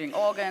 3D printing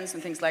organs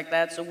and things like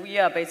that. So we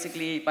are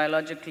basically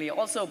biologically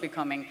also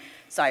becoming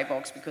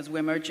cyborgs because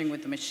we're merging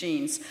with the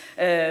machines.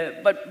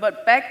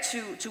 But back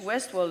to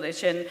Westworld,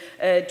 Etienne,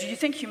 do you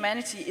think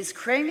humanity is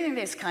craving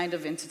this kind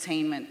of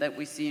entertainment that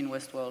we see in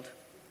Westworld?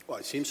 Well,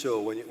 it seems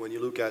so. When you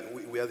look at,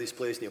 we have this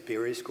place near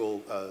Paris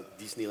called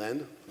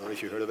Disneyland. I don't know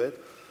if you heard of it.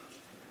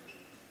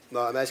 No,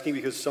 I'm asking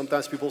because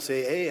sometimes people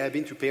say, hey, I've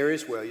been to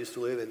Paris where I used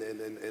to live,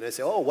 and I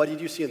say, oh, what did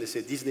you see? And they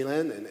say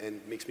Disneyland, and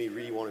it makes me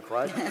really want to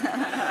cry.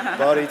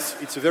 But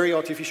it's a very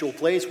artificial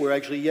place where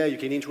actually, you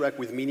can interact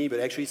with Minnie, but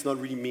actually it's not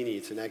really Minnie,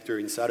 it's an actor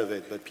inside of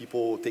it, but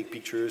people take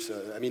pictures.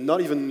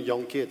 Not even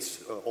young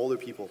kids, older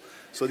people.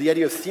 So the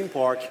idea of theme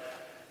park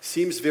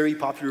seems very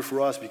popular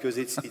for us because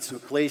it's a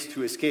place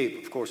to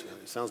escape. Of course,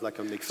 it sounds like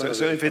I'm making fun of it.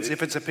 So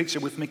if it's a picture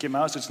with Mickey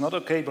Mouse, it's not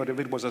okay, but if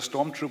it was a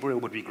stormtrooper, it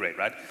would be great,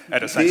 right?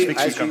 At a science fiction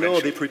convention. As you know,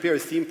 they prepare a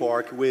theme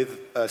park with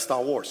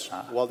Star Wars,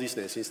 Walt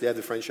Disney, since they have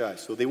the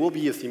franchise. So there will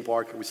be a theme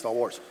park with Star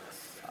Wars.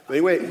 But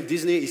anyway,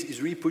 Disney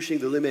is really pushing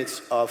the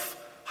limits of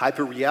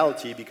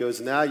hyper-reality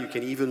because now you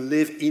can even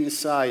live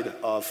inside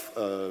of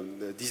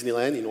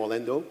Disneyland in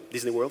Orlando,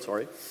 Disney World,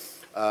 sorry.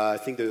 I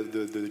think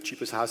the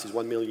cheapest house is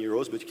 €1 million,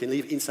 but you can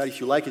live inside. If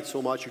you like it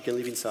so much, you can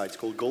live inside. It's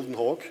called Golden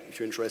Hawk, if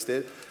you're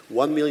interested.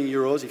 €1 million,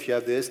 if you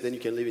have this, then you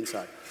can live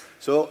inside.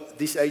 So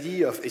this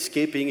idea of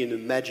escaping in a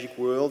magic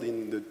world,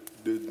 in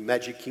the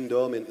magic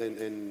kingdom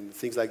and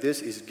things like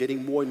this is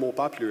getting more and more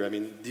popular. I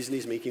mean, Disney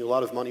is making a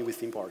lot of money with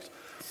theme parks.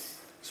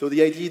 So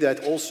the idea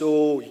that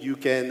also you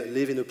can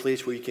live in a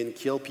place where you can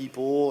kill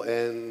people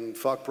and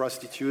fuck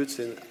prostitutes,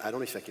 and I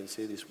don't know if I can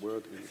say this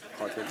word.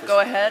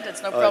 Go ahead,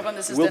 it's no problem,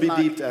 this is Denmark.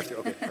 We'll be beeped after,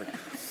 okay. Right.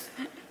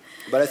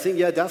 But I think,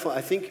 definitely,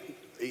 I think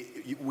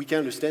we can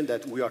understand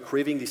that we are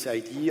craving this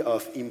idea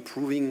of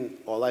improving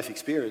our life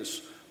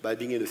experience by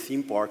being in a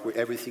theme park where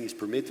everything is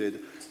permitted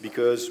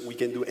because we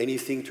can do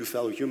anything to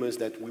fellow humans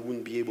that we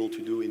wouldn't be able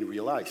to do in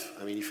real life.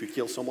 I mean, if we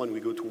kill someone,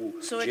 we go to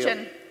jail. So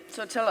Etienne,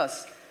 tell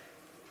us,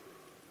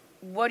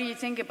 what do you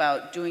think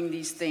about doing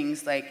these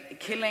things, like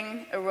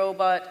killing a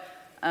robot,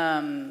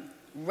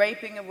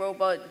 raping a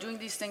robot, doing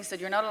these things that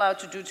you're not allowed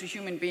to do to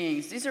human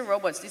beings? These are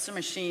robots, these are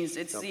machines.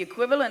 It's the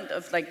equivalent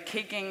of like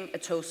kicking a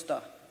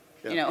toaster.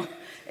 You know,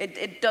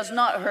 it does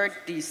not hurt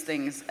these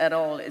things at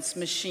all. It's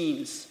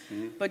machines.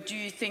 But do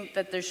you think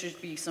that there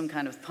should be some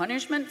kind of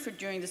punishment for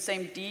doing the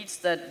same deeds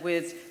that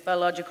with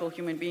biological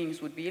human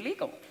beings would be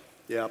illegal?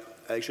 Yeah,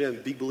 actually, I'm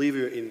a big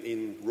believer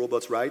in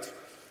robots' rights.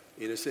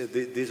 In a sense,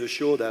 there's a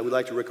show that I would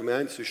like to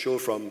recommend. It's a show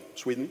from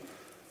Sweden.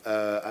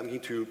 I'm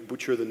going to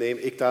butcher the name,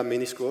 Äkta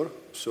Människor,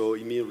 so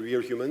it means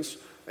real humans.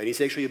 And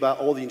it's actually about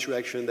all the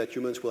interaction that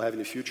humans will have in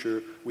the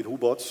future with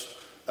robots.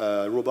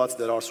 Robots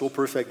that are so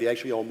perfect, they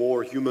actually are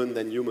more human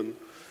than human.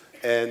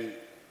 And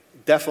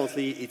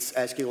definitely it's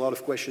asking a lot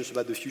of questions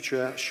about the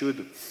future.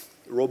 Should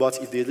robots,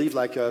 if they live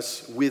like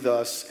us, with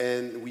us,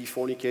 and we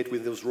fornicate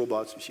with those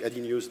robots, I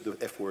didn't use the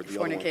F word.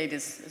 Fornicate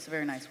is a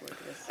very nice word,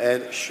 yes.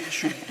 And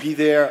should be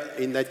there,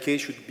 in that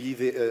case, should be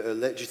the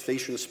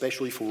legislation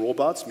especially for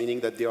robots, meaning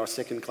that they are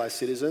second-class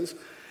citizens.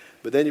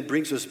 But then it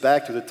brings us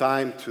back to the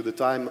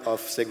time of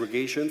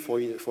segregation,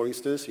 for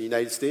instance, in the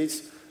United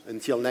States.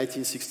 Until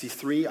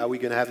 1963, are we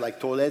going to have like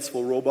toilets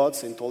for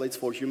robots and toilets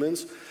for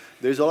humans?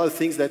 There's a lot of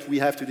things that we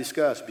have to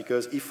discuss,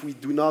 because if we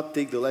do not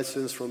take the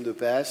lessons from the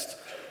past,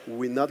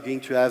 we're not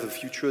going to have a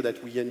future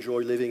that we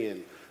enjoy living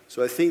in.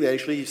 So I think that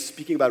actually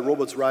speaking about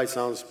robots' rights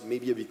sounds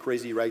maybe a bit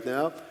crazy right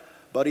now,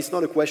 but it's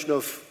not a question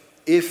of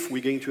if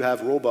we're going to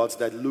have robots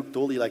that look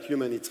totally like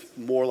human, it's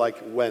more like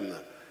when.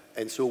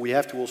 And so we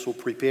have to also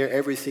prepare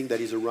everything that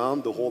is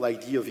around the whole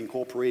idea of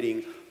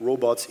incorporating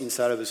robots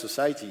inside of a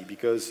society,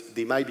 because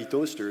they might be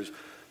toasters,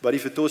 but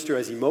if a toaster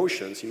has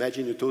emotions,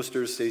 imagine a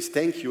toaster says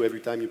thank you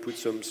every time you put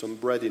some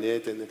bread in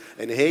it,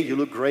 and hey, you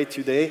look great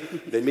today,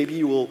 then maybe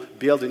you will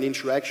build an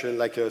interaction,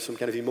 like some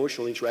kind of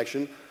emotional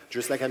interaction,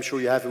 just like I'm sure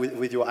you have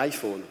with your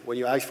iPhone. When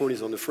your iPhone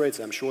is on the fritz,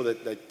 I'm sure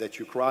that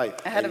you cry.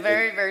 I had a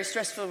very, very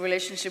stressful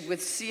relationship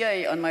with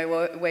Siri on my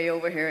way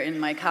over here in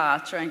my car,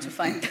 trying to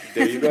find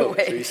there you go.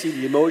 way. So you see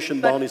the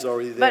emotion bond is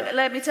already there. But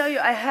let me tell you,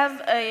 I have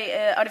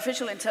an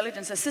artificial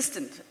intelligence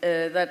assistant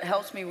that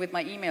helps me with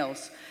my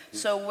emails.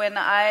 So when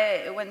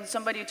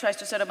somebody tries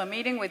to set up a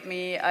meeting with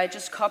me, I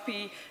just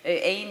copy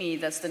Amy,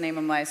 that's the name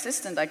of my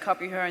assistant, I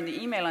copy her in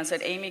the email and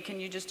said, Amy, can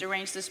you just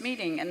arrange this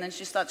meeting? And then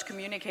she starts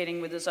communicating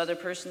with this other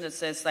person that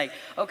says like,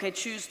 okay,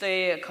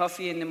 Tuesday,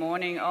 coffee in the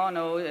morning, oh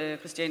no,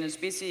 Christiane is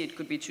busy, it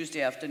could be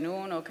Tuesday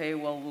afternoon, okay,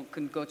 well, we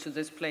can go to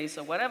this place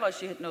or whatever.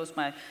 She knows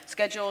my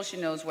schedule,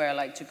 she knows where I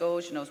like to go,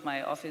 she knows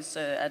my office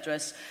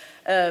address.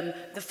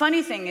 The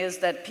funny thing is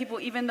that people,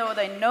 even though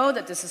they know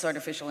that this is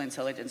artificial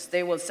intelligence,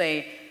 they will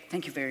say,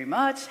 thank you very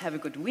much, have a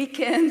good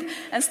weekend,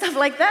 and stuff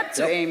like that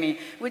to Amy,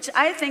 which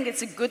I think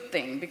it's a good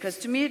thing, because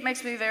to me it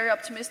makes me very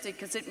optimistic,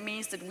 because it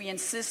means that we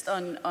insist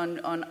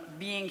on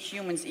being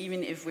humans,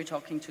 even if we're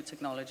talking to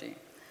technology.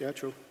 Yeah,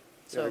 true.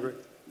 So yeah, I agree.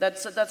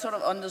 that sort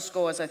of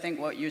underscores, I think,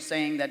 what you're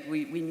saying, that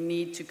we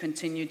need to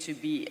continue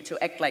to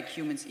act like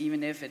humans,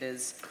 even if it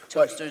is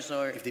toasters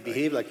or... If they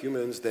behave like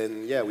humans,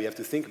 then yeah, we have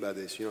to think about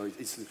this. You know,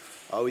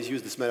 I always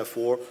use this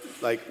metaphor,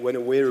 like when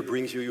a waiter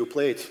brings you your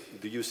plate,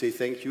 do you say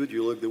thank you, do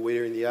you look the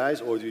waiter in the eyes,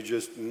 or do you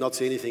just not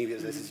say anything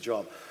because that's his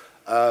job?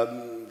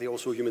 They're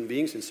also human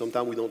beings, and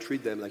sometimes we don't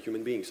treat them like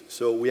human beings.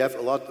 So we have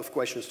a lot of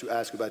questions to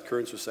ask about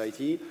current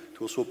society,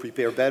 to also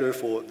prepare better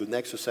for the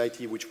next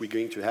society which we're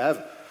going to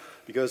have.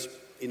 Because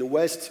in the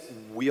West,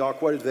 we are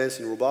quite advanced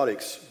in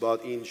robotics,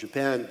 but in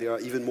Japan, they are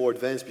even more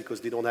advanced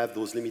because they don't have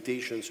those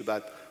limitations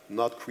about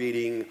not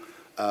creating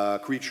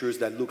creatures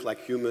that look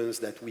like humans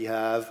that we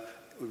have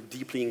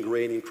deeply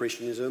ingrained in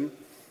Christianism.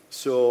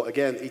 So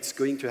again, it's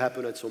going to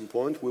happen at some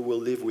point. We will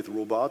live with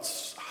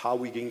robots. How are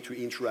we going to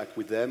interact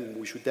with them?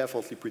 We should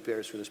definitely prepare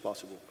as soon as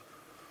possible.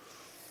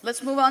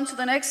 Let's move on to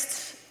the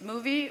next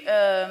movie,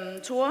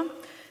 Thor.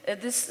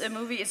 This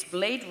movie is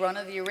Blade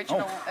Runner, the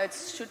original. It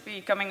should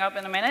be coming up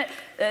in a minute.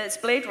 It's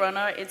Blade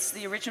Runner. It's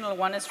the original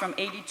one is from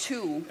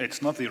 '82.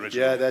 It's not the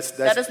original. Yeah,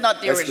 that is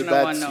not the original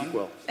bad one,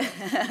 sequel.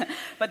 No.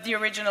 But the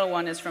original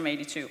one is from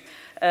 '82.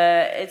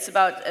 It's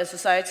about a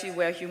society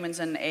where humans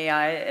and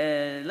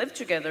AI live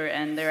together,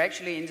 and they're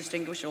actually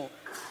indistinguishable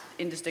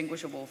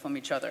from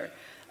each other.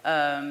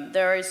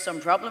 There is some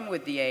problem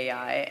with the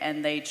AI,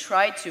 and they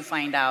try to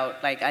find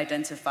out, like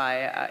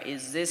identify,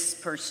 is this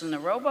person a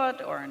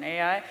robot or an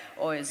AI,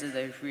 or is it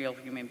a real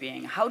human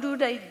being? How do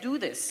they do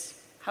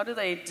this? How do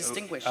they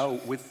distinguish?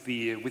 With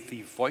the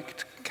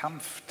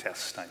Voigt-Kampff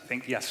test, I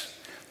think, yes.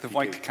 The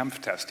Voigt-Kampff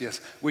test, yes,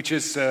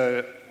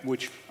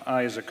 which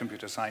I, as a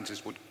computer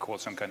scientist, would call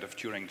some kind of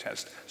Turing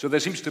test. So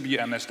there seems to be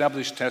an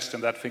established test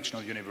in that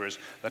fictional universe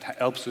that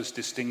helps us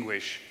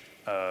distinguish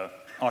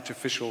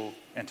artificial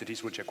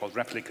entities, which are called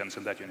replicants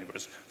in that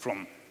universe,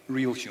 from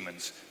real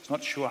humans. It's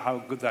not sure how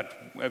good that...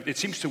 It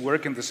seems to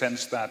work in the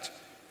sense that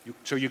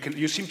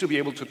you seem to be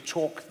able to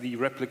talk the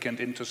replicant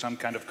into some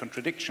kind of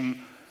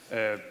contradiction.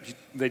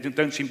 They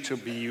don't seem to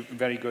be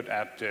very good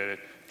at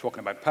talking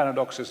about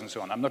paradoxes and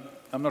so on.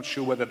 I'm not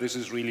sure whether this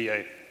is really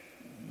a...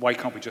 Why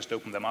can't we just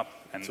open them up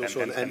and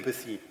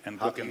empathy.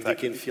 And look they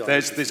can feel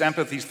there's this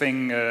empathy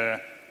thing.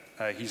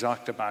 He's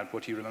asked about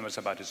what he remembers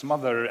about his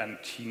mother, and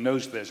he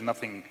knows there's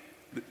nothing.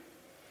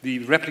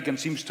 The replicant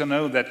seems to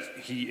know that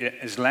he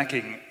is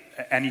lacking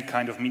any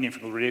kind of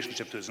meaningful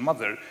relationship to his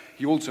mother,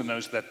 he also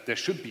knows that there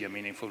should be a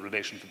meaningful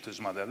relationship to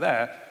his mother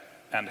there,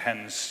 and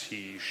hence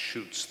he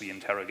shoots the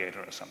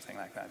interrogator or something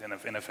like that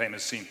in a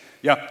famous scene.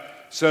 Yeah,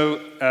 so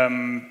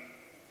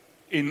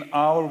in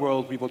our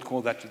world we would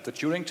call that the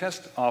Turing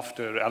test,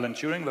 after Alan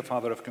Turing, the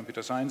father of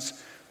computer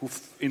science, who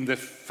in the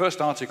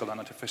first article on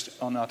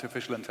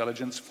artificial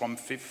intelligence from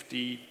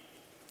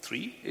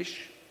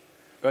 53-ish,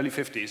 early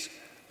 50s,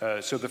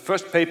 so the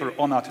first paper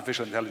on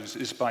artificial intelligence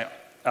is by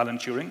Alan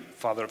Turing,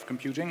 father of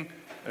computing,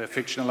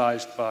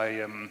 fictionalized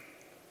by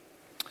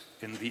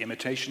in The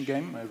Imitation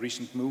Game, a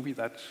recent movie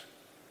that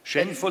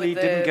shamefully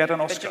didn't get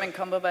an Oscar.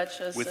 Benjamin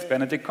Cumberbatch with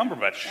Benedict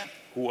Cumberbatch,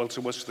 who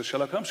also was the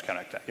Sherlock Holmes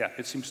character. Yeah,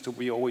 it seems to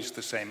be always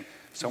the same,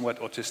 somewhat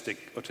autistic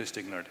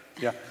nerd.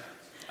 Yeah.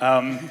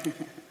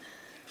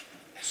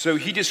 So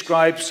he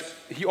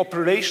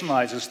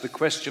operationalizes the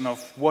question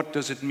of what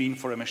does it mean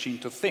for a machine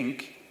to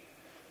think,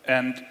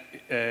 and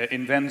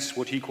invents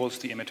what he calls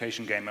the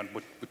imitation game, and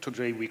what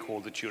today we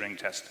call the Turing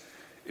test.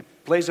 It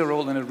plays a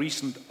role in a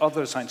recent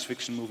other science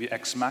fiction movie,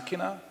 Ex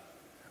Machina,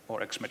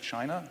 or Ex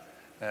Machina.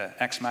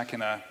 Ex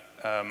Machina,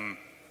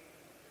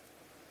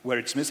 where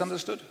it's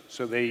misunderstood.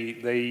 So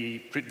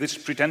this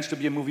pretends to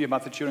be a movie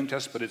about the Turing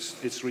test, but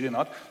it's really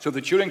not. So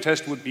the Turing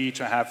test would be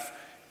to have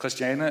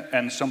Christiane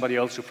and somebody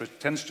else who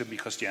pretends to be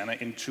Christiane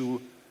in two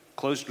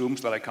closed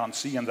rooms that I can't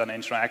see, and then I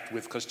interact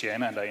with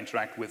Christiane, and I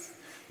interact with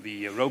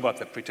the robot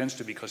that pretends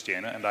to be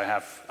Christiane, and I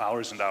have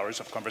hours and hours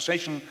of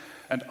conversation,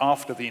 and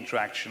after the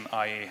interaction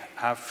I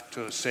have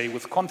to say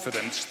with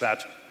confidence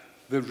that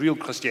the real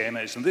Christiane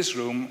is in this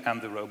room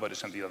and the robot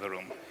is in the other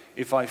room.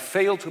 If I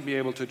fail to be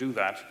able to do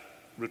that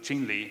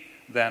routinely,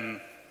 then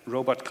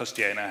robot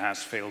Christiane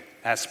has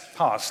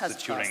passed the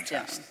Turing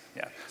test.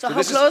 Yeah. So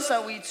how close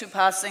are we to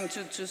passing,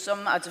 to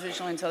some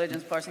artificial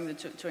intelligence passing the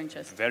Turing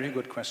test? Very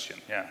good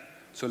question, yeah.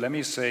 So let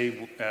me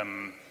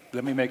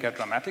make a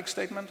dramatic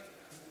statement.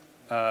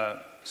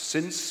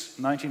 Since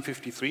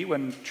 1953,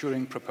 when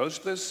Turing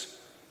proposed this,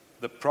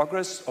 the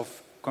progress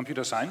of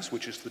computer science,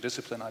 which is the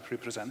discipline I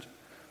represent,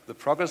 the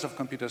progress of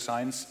computer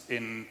science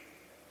in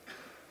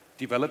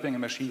developing a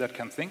machine that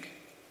can think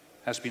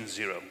has been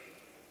zero.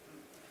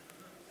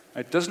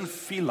 It doesn't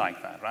feel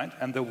like that, right?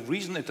 And the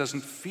reason it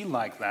doesn't feel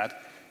like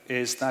that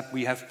is that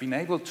we have been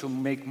able to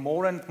make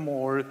more and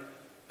more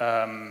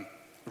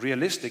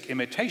realistic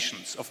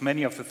imitations of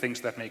many of the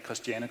things that make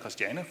Christiane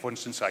Christiane. For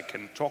instance, I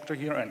can talk to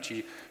her and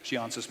she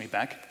answers me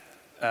back.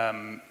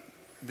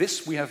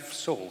 This we have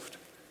solved.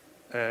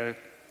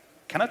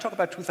 Can I talk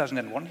about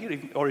 2001 here,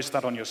 or is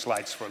that on your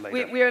slides for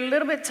later? We're a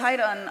little bit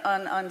tight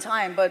on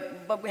time,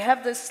 but we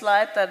have this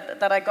slide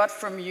that I got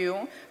from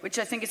you, which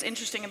I think is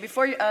interesting. And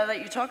before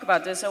that you talk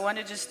about this, I want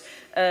to just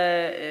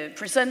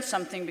present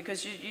something,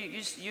 because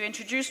you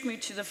introduced me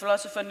to the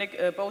philosopher Nick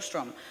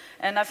Bostrom.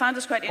 And I found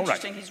this quite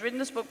interesting. Right. He's written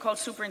this book called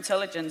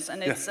Superintelligence,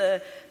 and it's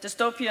a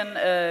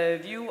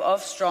dystopian view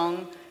of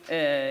strong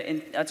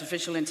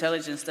artificial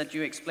intelligence that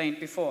you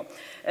explained before.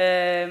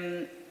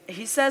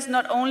 He says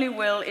not only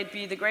will it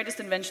be the greatest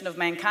invention of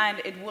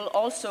mankind, it will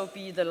also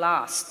be the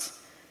last.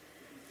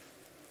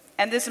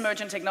 And this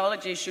emergent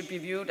technology should be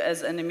viewed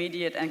as an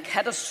immediate and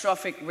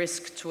catastrophic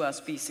risk to our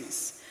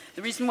species.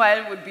 The reason why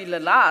it would be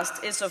the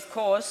last is, of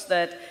course,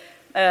 that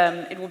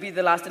it will be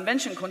the last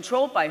invention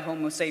controlled by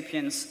Homo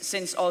sapiens,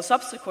 since all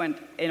subsequent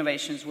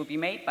innovations will be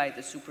made by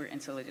the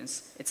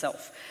superintelligence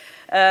itself.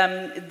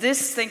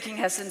 This thinking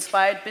has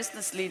inspired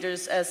business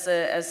leaders as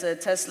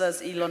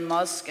Tesla's Elon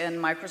Musk and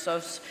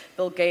Microsoft's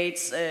Bill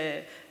Gates,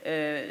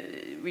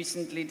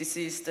 recently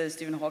deceased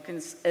Stephen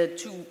Hawking,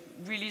 to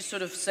really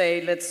sort of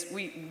say,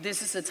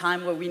 this is a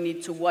time where we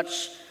need to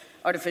watch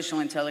artificial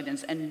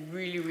intelligence and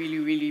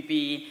really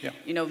be,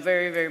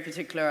 very, very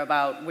particular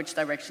about which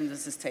direction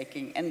this is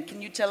taking. And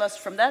can you tell us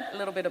from that a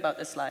little bit about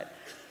this slide?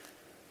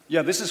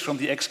 Yeah, this is from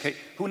the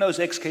Who knows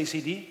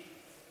XKCD?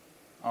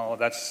 Oh,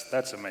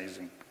 that's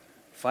amazing.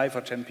 5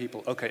 or 10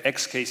 people. Okay,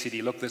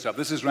 XKCD, look this up.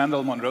 This is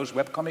Randall Munroe's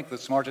webcomic, the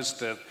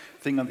smartest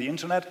thing on the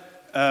internet.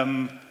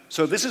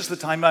 So this is the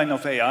timeline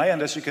of AI,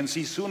 and as you can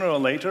see, sooner or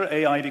later,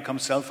 AI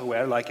becomes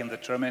self-aware, like in the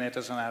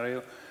Terminator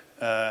scenario.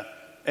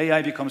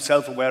 AI becomes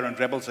self-aware and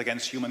rebels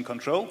against human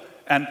control.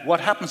 And what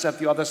happens at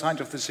the other side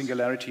of the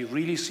singularity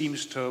really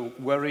seems to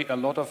worry a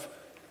lot of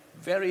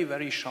very,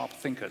 very sharp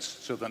thinkers.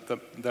 So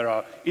that there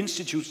are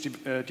institutes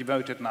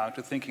devoted now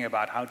to thinking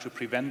about how to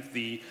prevent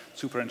the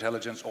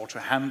superintelligence or to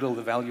handle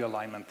the value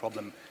alignment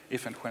problem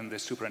if and when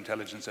this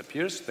superintelligence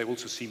appears. They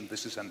also seem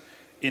this is an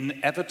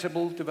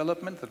inevitable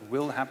development that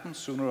will happen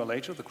sooner or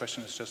later. The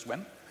question is just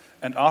when.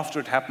 And after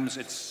it happens,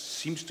 it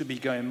seems to be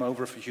game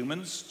over for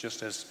humans,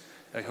 just as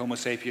Homo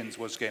sapiens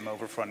was game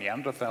over for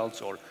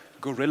Neanderthals, or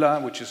gorilla,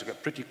 which is a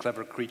pretty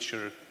clever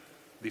creature.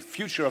 The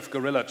future of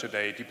gorilla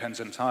today depends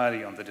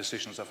entirely on the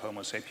decisions of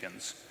Homo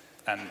sapiens.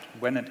 And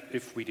when and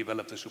if we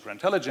develop the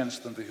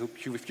superintelligence, then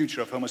the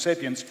future of Homo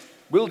sapiens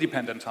will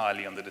depend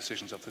entirely on the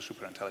decisions of the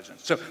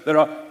superintelligence. So there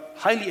are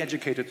highly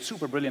educated,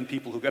 super brilliant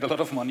people who get a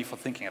lot of money for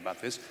thinking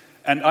about this.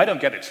 And I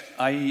don't get it.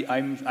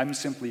 I'm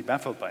simply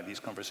baffled by these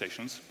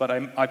conversations, but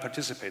I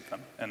participate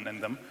in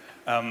them.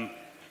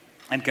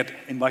 and get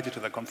invited to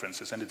their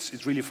conferences, and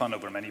it's really fun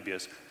over many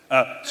beers.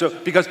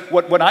 Because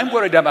what I'm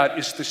worried about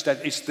is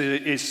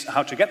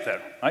how to get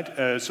there,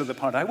 right? So the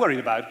part I'm worried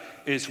about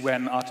is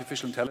when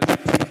artificial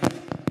intelligence.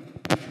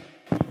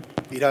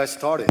 It has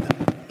started.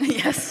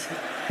 Yes.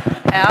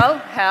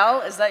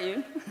 Hal, is that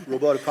you?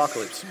 Robot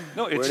apocalypse.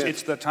 No,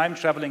 it's the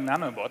time-traveling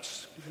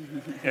nanobots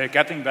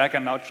getting back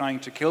and now trying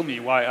to kill me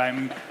while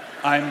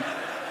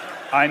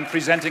I'm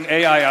presenting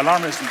AI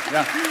alarmism.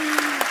 Yeah.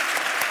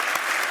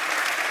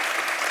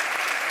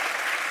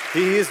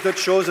 He is the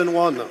chosen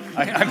one.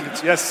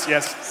 Yes.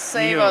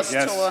 Save Neo, us,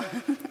 yes. Thor.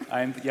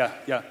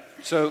 Yeah.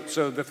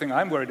 So the thing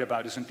I'm worried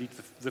about is indeed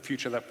the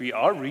future that we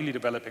are really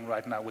developing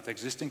right now with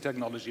existing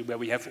technology, where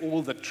we have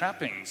all the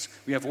trappings,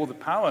 we have all the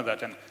power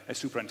that a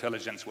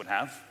superintelligence would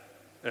have,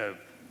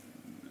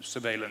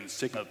 surveillance,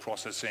 signal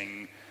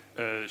processing,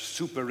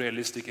 super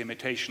realistic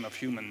imitation of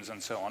humans,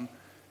 and so on.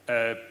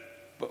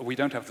 But we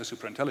don't have the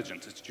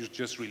superintelligence. It's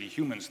just really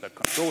humans that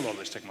control all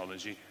this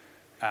technology,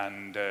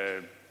 and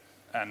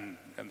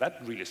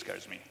that really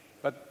scares me.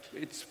 But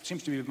it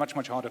seems to be much,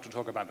 much harder to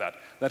talk about that.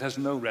 That has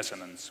no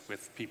resonance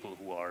with people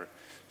who are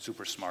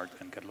super smart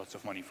and get lots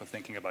of money for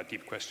thinking about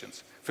deep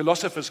questions.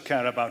 Philosophers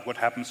care about what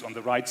happens on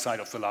the right side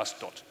of the last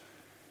dot.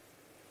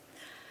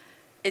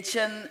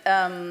 Etienne,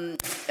 I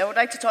would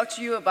like to talk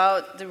to you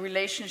about the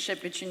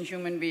relationship between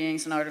human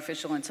beings and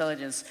artificial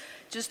intelligence.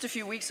 Just a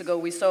few weeks ago,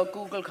 we saw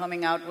Google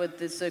coming out with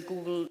this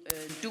Google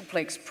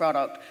Duplex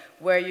product,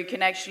 where you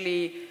can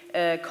actually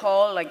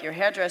call like your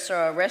hairdresser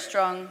or a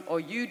restaurant, or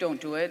you don't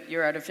do it,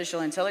 your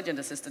artificial intelligence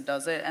assistant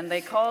does it, and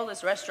they call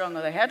this restaurant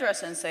or the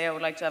hairdresser and say, I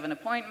would like to have an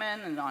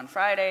appointment and on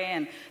Friday,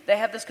 and they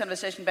have this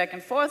conversation back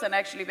and forth, and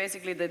actually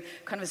basically the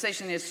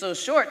conversation is so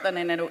short that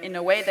in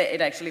a way that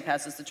it actually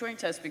passes the Turing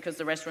test, because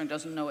the restaurant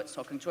doesn't know it's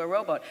talking to a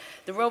robot.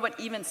 The robot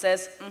even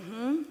says,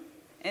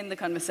 in the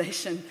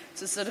conversation,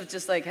 to sort of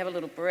just like have a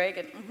little break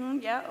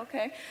and yeah,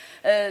 okay.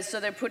 So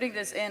they're putting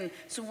this in.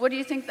 So what do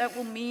you think that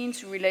will mean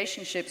to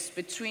relationships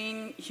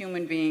between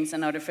human beings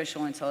and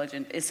artificial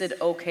intelligence? Is it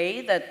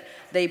okay that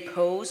they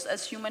pose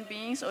as human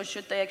beings, or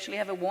should they actually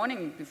have a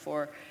warning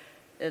before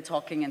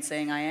talking and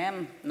saying, I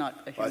am not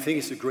a human I think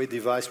it's a great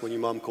device when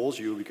your mom calls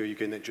you, because you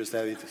can just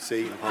have it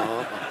say,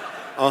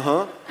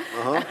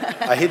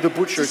 I hit the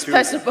butcher just too.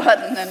 Press a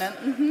button and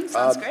then,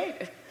 sounds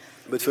great.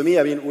 But for me,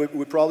 I mean,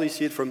 we probably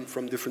see it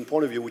from different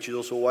point of view, which is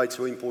also why it's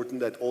so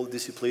important that all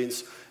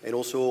disciplines and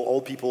also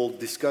all people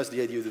discuss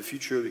the idea of the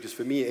future, because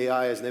for me,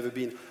 AI has never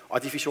been,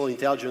 artificial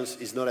intelligence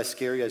is not as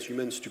scary as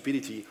human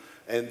stupidity.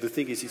 And the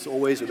thing is, it's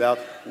always about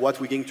what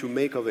we're going to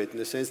make of it, in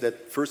the sense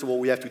that, first of all,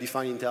 we have to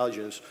define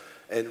intelligence.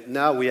 And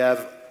now we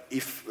have,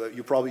 if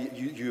you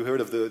heard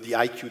of the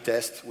IQ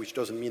test, which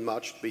doesn't mean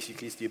much.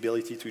 Basically, it's the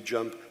ability to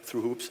jump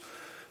through hoops.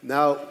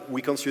 Now,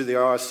 we consider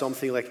there are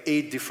something like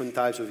 8 different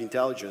types of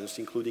intelligence,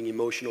 including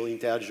emotional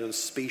intelligence,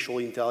 spatial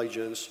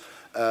intelligence,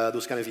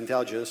 those kind of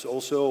intelligence.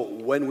 Also,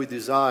 when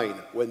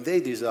they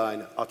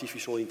design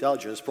artificial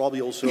intelligence, probably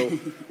also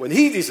when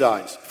he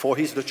designs, for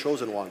he's the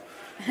chosen one.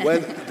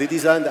 When they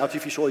design the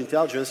artificial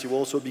intelligence, it will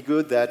also be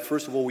good that,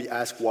 first of all, we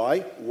ask why.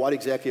 What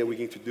exactly are we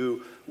going to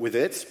do with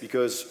it?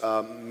 Because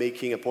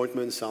making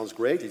appointments sounds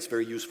great. It's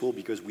very useful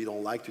because we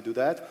don't like to do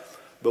that.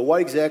 But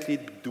what exactly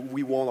do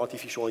we want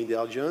artificial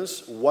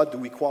intelligence? What do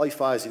we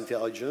qualify as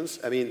intelligence?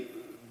 I mean,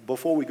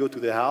 before we go to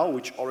the how,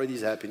 which already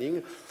is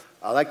happening,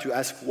 I like to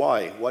ask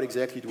why. What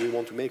exactly do we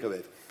want to make of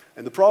it?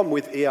 And the problem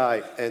with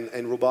AI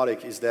and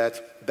robotic is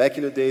that back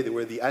in the day, there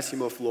were the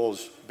Asimov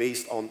laws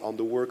based on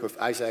the work of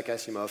Isaac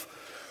Asimov,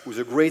 who's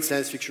a great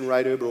science fiction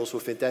writer, but also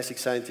a fantastic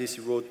scientist.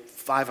 He wrote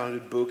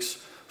 500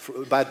 books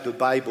about the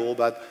Bible,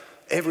 about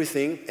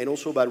everything, and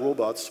also about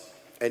robots.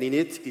 And in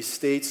it, he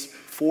states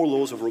 4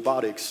 laws of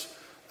robotics,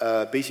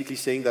 basically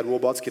saying that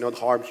robots cannot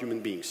harm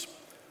human beings.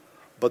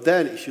 But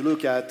then, if you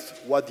look at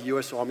what the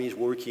US Army is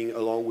working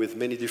along with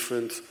many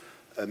different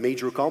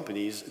major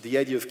companies, the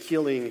idea of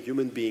killing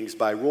human beings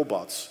by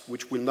robots,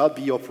 which will not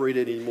be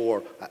operated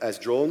anymore as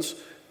drones,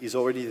 is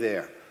already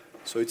there.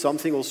 So it's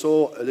something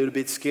also a little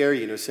bit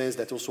scary in a sense.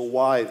 That's also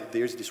why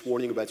there's this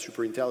warning about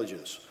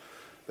superintelligence.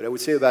 But I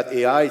would say about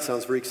AI, it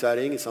sounds very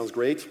exciting, it sounds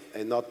great,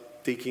 and not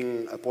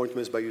taking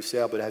appointments by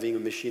yourself, but having a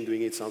machine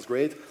doing it sounds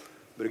great.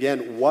 But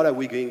again, what are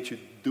we going to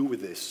do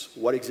with this?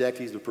 What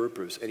exactly is the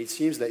purpose? And it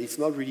seems that it's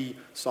not really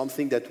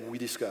something that we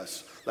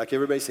discuss. Like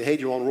everybody say, hey,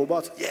 do you want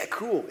robots? Yeah,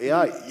 cool.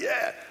 AI,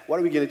 yeah. What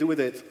are we going to do with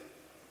it?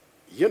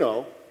 You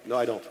know. No,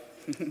 I don't.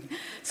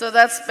 So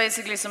that's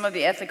basically some of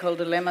the ethical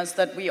dilemmas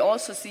that we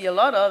also see a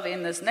lot of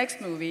in this next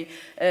movie,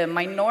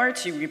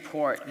 Minority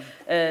Report.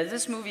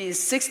 This movie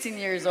is 16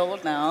 years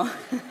old now.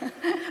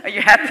 Are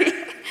you happy?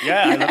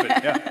 Yeah, I love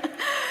it, yeah.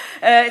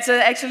 It's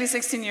actually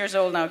 16 years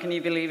old now, can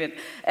you believe it?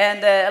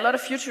 And a lot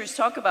of futurists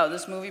talk about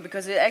this movie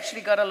because it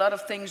actually got a lot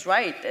of things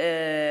right.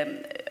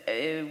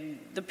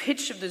 The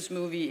pitch of this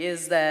movie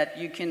is that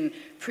you can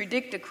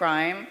predict a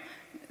crime,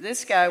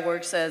 this guy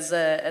works as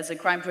a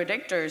crime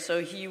predictor,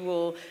 so he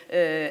will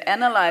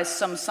analyze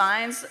some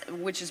science,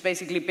 which is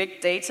basically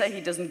big data.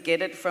 He doesn't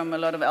get it from a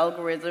lot of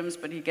algorithms,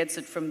 but he gets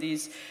it from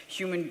these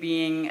human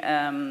being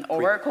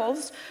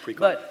oracles.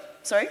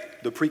 Sorry?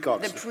 The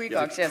precogs. The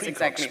precogs, yes,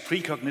 exactly.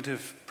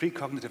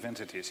 Precognitive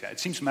entities, yeah. It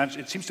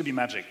seems to be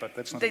magic, but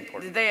that's not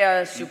important. They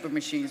are super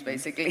machines,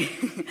 basically.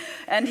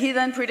 And he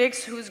then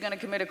predicts who's going to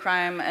commit a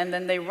crime, and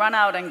then they run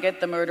out and get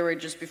the murderer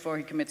just before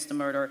he commits the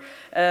murder.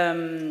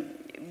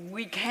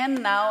 We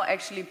can now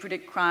actually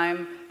predict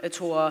crime,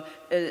 Tor.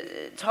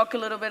 Talk a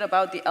little bit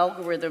about the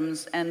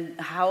algorithms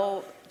and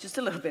how, just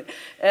a little bit,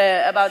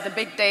 about the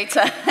big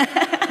data.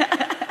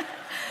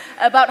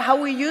 About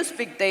how we use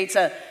big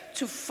data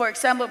to, for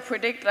example,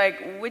 predict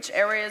like which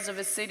areas of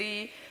a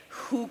city,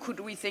 who could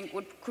we think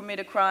would commit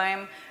a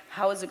crime,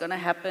 how is it going to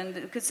happen?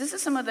 Because this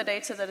is some of the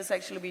data that is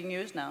actually being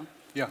used now.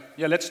 Yeah.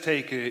 Let's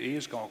take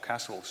Egeskov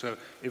Castle. So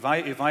if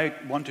I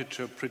wanted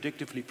to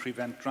predictively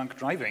prevent drunk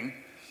driving,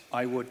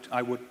 I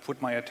would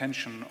put my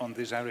attention on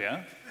this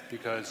area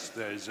because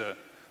there's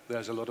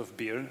a lot of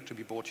beer to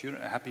be bought here.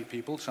 Happy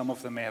people. Some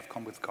of them may have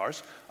come with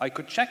cars. I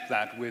could check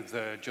that with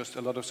just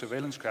a lot of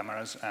surveillance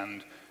cameras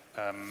and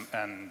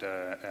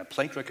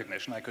plate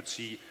recognition. I could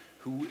see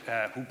who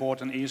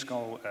bought an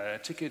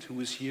Egeskov ticket,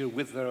 who is here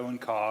with their own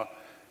car,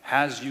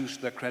 has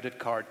used their credit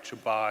card to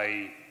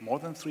buy more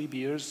than 3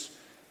 beers.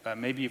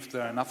 Maybe if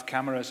there are enough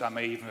cameras, I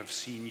may even have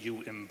seen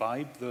you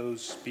imbibe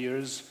those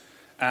beers.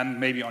 And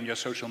maybe on your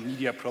social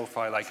media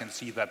profile, I can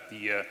see that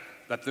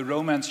the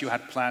romance you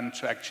had planned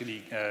to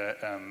actually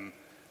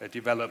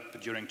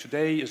develop during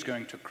today is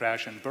going to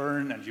crash and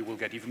burn, and you will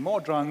get even more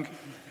drunk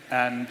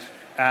and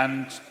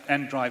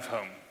drive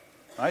home.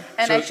 Right?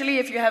 And so actually,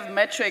 if you have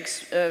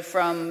metrics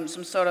from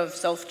some sort of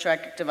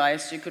self-track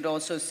device, you could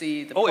also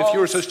see the pulse, if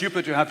you're so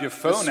stupid to have your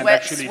phone the and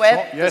actually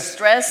sweat, talk, yes. the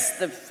stress,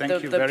 the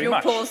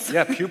pupils. Much.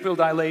 Yeah, pupil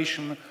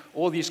dilation,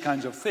 all these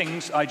kinds of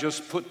things. I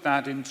just put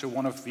that into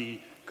one of the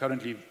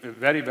currently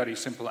very, very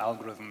simple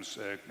algorithms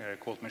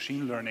called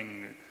machine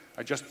learning.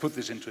 I just put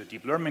this into a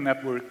deep learning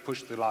network,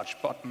 push the large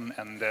button,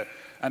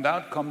 and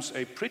out comes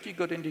a pretty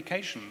good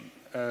indication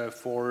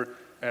for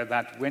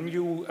that when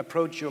you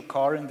approach your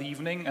car in the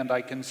evening, and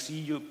I can see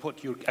you put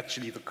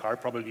the car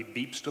probably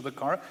beeps to the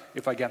car,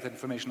 if I get the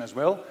information as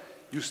well,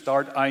 you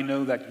start, I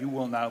know that you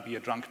will now be a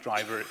drunk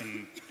driver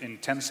in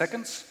 10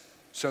 seconds.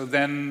 So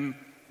then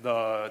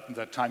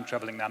the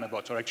time-traveling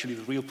nanobot, or actually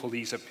the real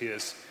police,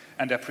 appears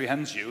and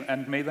apprehends you,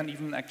 and may then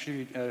even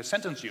actually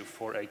sentence you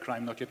for a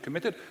crime not yet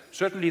committed.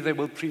 Certainly they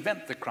will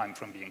prevent the crime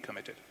from being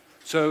committed.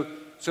 So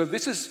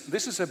this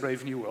is a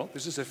brave new world.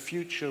 This is a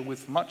future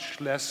with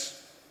much less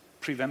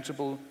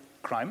preventable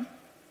crime,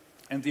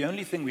 and the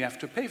only thing we have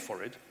to pay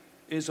for it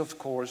is, of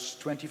course,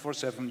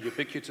 24/7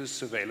 ubiquitous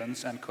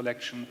surveillance and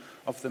collection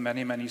of the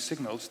many, many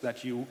signals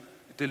that you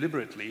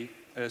deliberately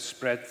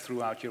spread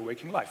throughout your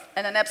waking life.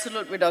 And an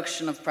absolute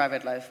reduction of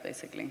private life,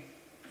 basically.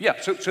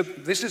 Yeah, so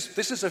this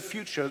is a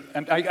future,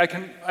 and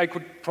I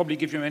could probably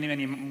give you many,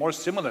 many more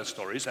similar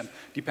stories, and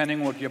depending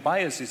on what your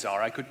biases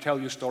are, I could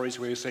tell you stories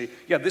where you say,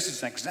 yeah, this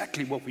is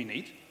exactly what we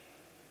need,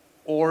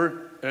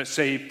 or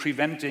say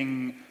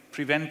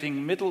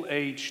preventing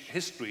middle-aged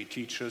history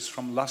teachers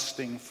from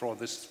lusting for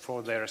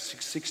their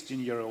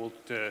 16-year-old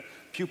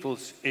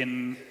pupils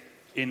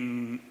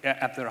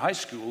at their high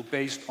school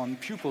based on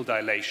pupil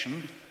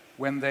dilation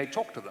when they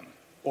talk to them.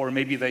 Or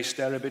maybe they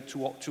stare a bit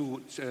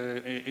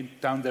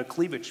down their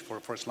cleavage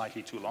for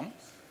slightly too long.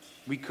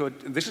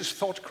 This is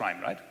thought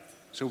crime, right?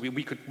 So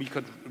we could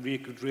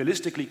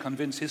realistically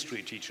convince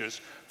history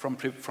teachers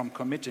from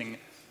committing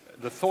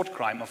the thought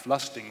crime of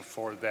lusting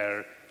for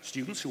their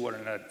students who are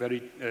in a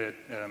very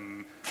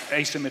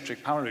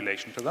asymmetric power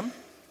relation to them.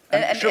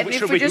 And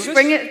if we just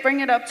bring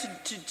it up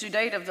to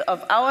date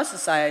of our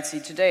society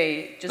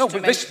today,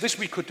 this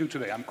we could do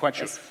today. I'm quite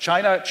sure. Yes.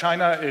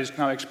 China is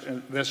now.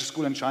 There's a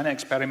school in China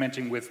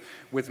experimenting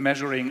with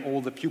measuring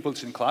all the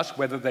pupils in class,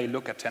 whether they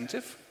look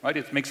attentive. Right?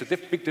 It makes a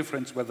big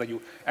difference whether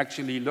you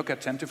actually look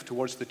attentive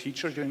towards the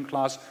teacher during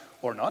class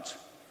or not.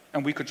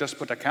 And we could just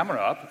put a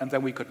camera up, and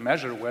then we could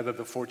measure whether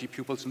the 40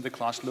 pupils in the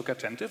class look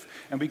attentive,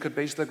 and we could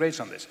base their grades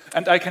on this.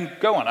 And I can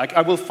go on.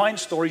 I will find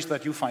stories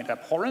that you find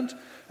abhorrent,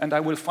 and I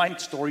will find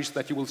stories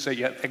that you will say,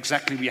 yeah,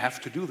 exactly, we have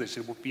to do this.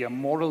 It would be a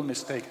moral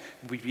mistake.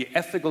 It would be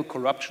ethical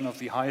corruption of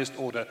the highest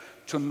order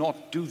to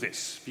not do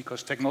this,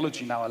 because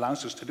technology now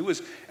allows us to do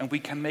this, and we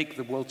can make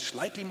the world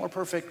slightly more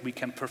perfect. We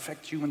can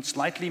perfect humans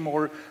slightly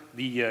more.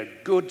 The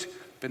good,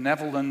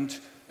 benevolent,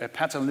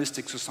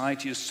 paternalistic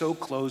society is so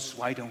close,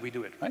 why don't we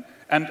do it, right?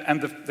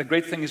 And the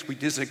great thing is we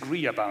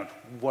disagree about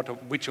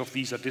which of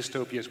these are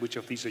dystopias, which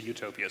of these are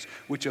utopias,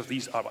 which of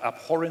these are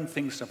abhorrent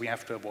things that we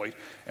have to avoid,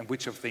 and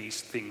which of these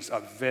things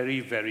are very,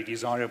 very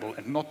desirable,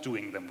 and not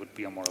doing them would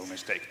be a moral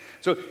mistake.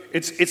 So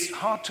it's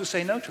hard to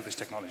say no to this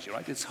technology,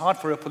 right? It's hard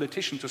for a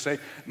politician to say,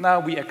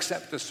 now we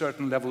accept a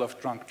certain level of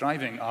drunk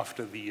driving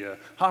after the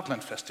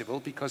Heartland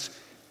Festival, because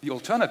the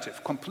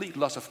alternative, complete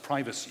loss of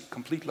privacy,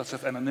 complete loss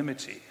of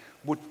anonymity,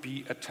 would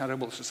be a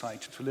terrible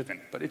society to live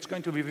in. But it's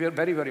going to be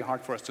very, very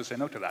hard for us to say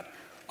no to that.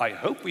 I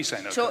hope we say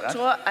no to that.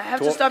 Tor, I have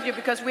to stop you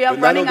because we are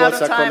The running out of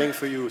nanobots are time. coming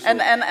for you, so-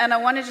 And I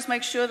want to just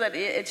make sure that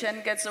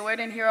Etienne gets a word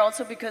in here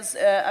also because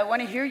I want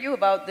to hear you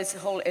about this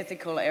whole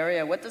ethical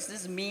area. What does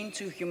this mean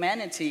to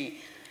humanity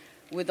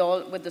with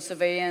the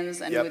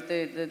surveillance and Yep. with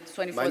the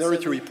 24/7?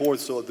 Minority Report,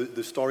 so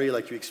the story,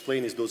 like you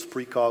explained, is those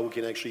precog who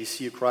can actually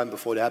see a crime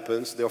before it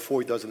happens,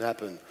 therefore it doesn't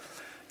happen.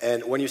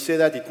 And when you say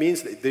that, it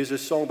means that there's a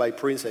song by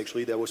Prince,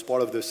 actually, that was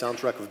part of the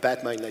soundtrack of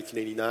Batman in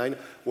 1989,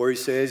 where he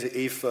says,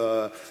 if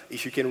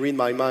you can read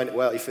my mind,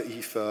 well, if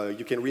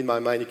you can read my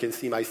mind, you can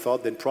see my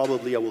thought, then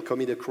probably I will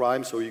commit a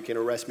crime, so you can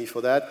arrest me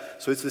for that.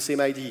 So it's the same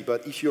idea.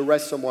 But if you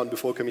arrest someone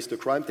before he commits the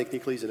crime,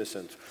 technically he's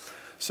innocent.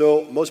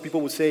 So most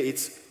people would say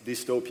it's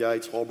dystopia,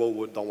 it's horrible,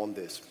 we don't want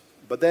this.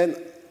 But then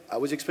I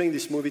was explaining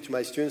this movie to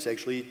my students,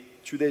 actually,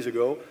 2 days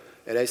ago,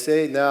 and I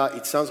say, now,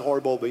 it sounds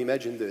horrible, but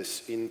imagine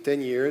this. In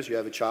 10 years, you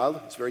have a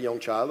child, it's a very young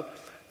child,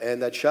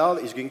 and that child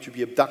is going to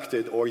be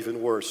abducted, or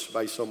even worse,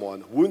 by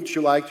someone. Wouldn't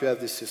you like to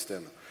have this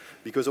system?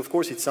 Because, of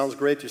course, it sounds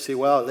great to say,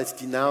 well, let's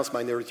denounce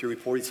Minority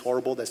Report, it's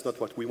horrible, that's not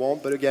what we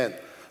want. But again,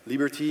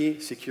 liberty,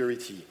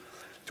 security.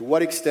 To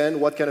what extent,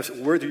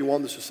 where do you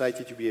want the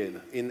society to be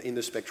in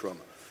the spectrum?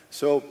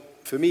 So,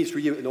 for me, it's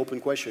really an open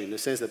question in the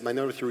sense that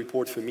Minority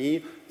Report, for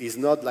me, is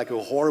not like a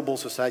horrible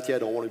society I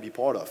don't want to be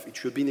part of. It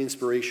should be an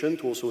inspiration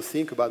to also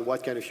think about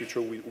what kind of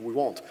future we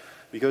want.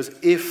 Because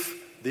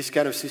if this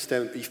kind of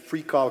system, if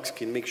precogs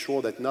can make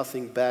sure that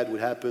nothing bad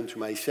would happen to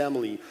my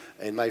family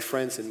and my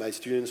friends and my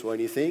students or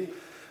anything,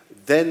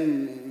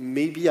 then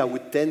maybe I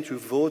would tend to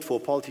vote for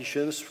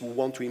politicians who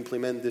want to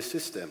implement this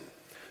system.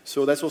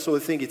 So that's also a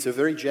thing. It's a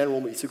very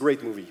general. It's a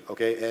great movie,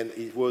 okay? And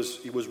it was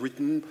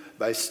written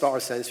by a star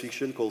science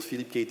fiction called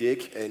Philip K.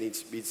 Dick, and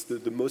it's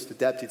the most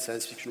adapted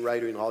science fiction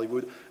writer in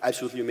Hollywood.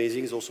 Absolutely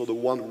amazing. He's also the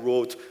one who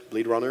wrote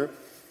Blade Runner.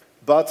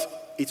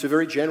 But it's a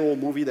very general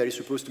movie that is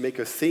supposed to make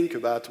us think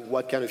about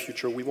what kind of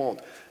future we want.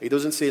 It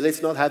doesn't say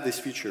let's not have this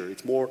future.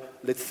 It's more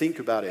let's think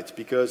about it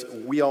because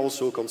we are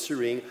also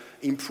considering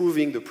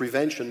improving the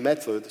prevention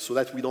method so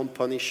that we don't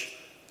punish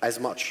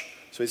as much.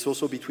 So it's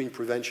also between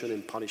prevention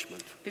and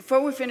punishment. Before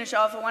we finish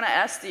off, I want to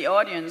ask the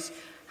audience,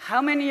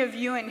 how many of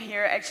you in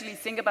here actually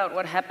think about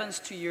what happens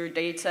to your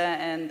data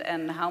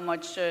and how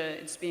much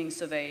it's being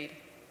surveyed?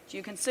 Do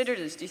you consider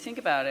this? Do you think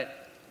about it?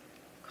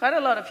 Quite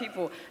a lot of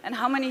people. And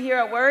how many here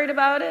are worried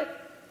about it?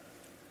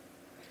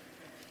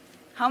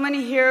 How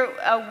many here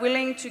are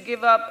willing to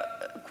give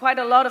up quite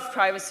a lot of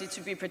privacy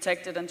to be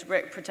protected and to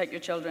protect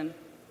your children?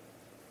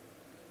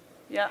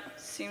 Yeah,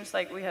 seems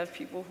like we have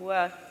people who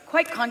are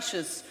quite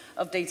conscious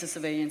of data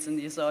surveillance in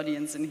this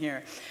audience in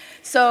here.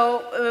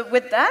 So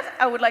with that,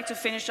 I would like to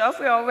finish off.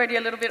 We're already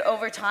a little bit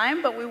over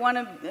time, but we want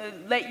to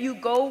let you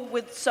go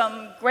with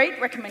some great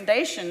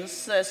recommendations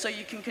so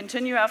you can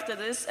continue after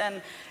this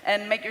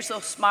and make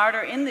yourself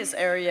smarter in this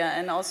area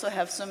and also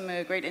have some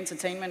great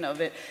entertainment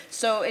of it.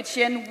 So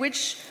Etienne,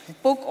 which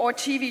book or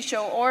TV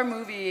show or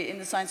movie in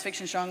the science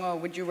fiction genre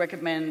would you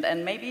recommend?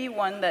 And maybe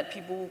one that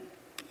people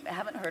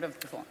haven't heard of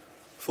before.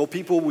 For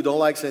people who don't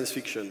like science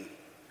fiction,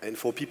 and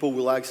for people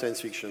who like science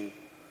fiction,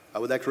 I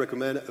would like to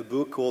recommend a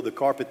book called The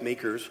Carpet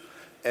Makers,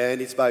 and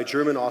it's by a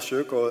German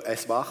author called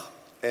Esbach,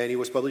 and it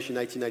was published in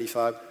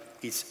 1995.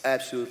 It's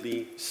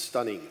absolutely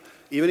stunning.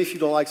 Even if you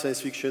don't like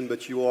science fiction,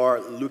 but you are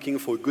looking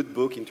for a good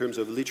book in terms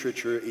of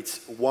literature,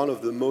 it's one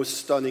of the most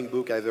stunning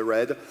books I've ever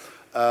read.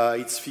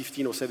 It's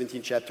 15 or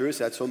 17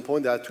 chapters. At some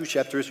point, there are 2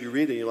 chapters you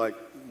read, and you're like,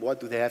 what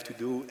do they have to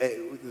do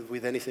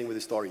with anything with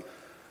the story?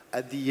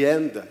 At the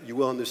end, you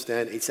will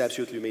understand it's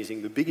absolutely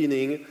amazing. The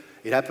beginning,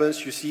 it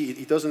happens, you see,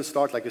 it doesn't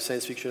start like a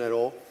science fiction at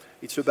all.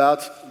 It's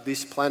about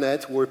this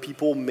planet where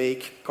people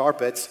make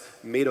carpets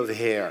made of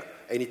hair,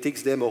 and it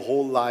takes them a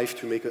whole life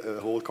to make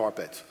a whole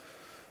carpet.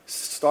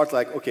 Start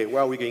like, okay,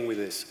 where are we going with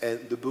this?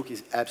 And the book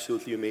is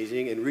absolutely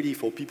amazing, and really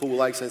for people who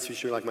like science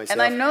fiction like myself.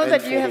 And I know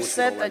that you have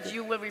said that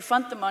you will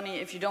refund the money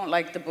if you don't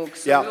like the book,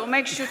 so yeah. we'll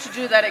make sure to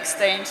do that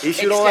exchange.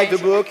 If you don't like the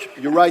book,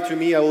 you write to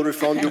me, I will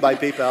refund you by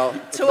PayPal.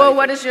 Tor,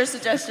 what is your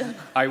suggestion?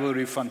 I will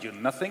refund you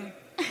nothing.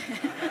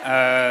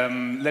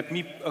 Let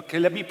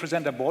me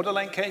present a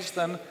borderline case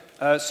then.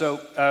 So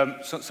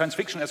science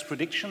fiction as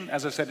prediction,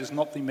 as I said, is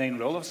not the main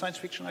role of science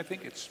fiction, I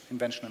think. It's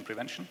invention and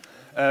prevention.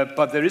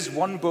 But there is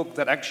one book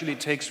that actually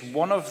takes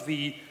one of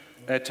the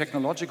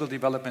technological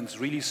developments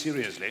really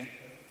seriously,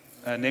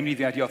 namely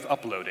the idea of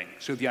uploading.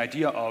 So the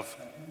idea of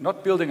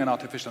not building an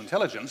artificial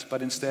intelligence,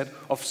 but instead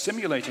of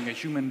simulating a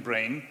human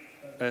brain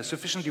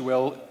sufficiently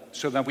well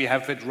so that we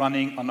have it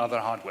running on other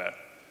hardware.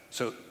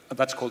 So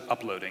that's called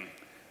uploading.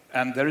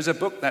 And there is a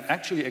book that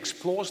actually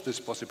explores this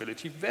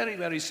possibility very,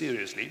 very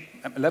seriously,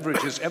 and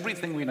leverages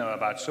everything we know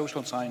about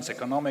social science,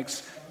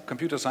 economics,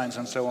 computer science,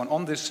 and so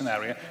on this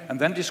scenario, and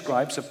then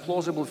describes a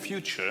plausible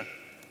future,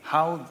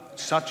 how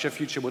such a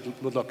future would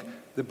look.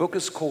 The book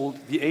is called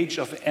The Age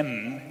of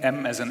M,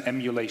 M as an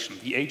emulation,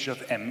 The Age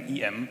of M,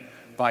 E-M,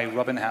 by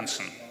Robin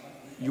Hanson.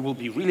 You will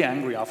be really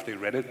angry after you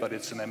read it, but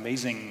it's an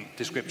amazing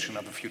description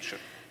of the future.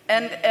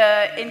 And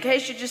in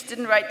case you just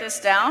didn't write this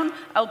down,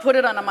 I'll put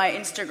it on my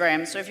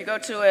Instagram. So if you go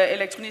to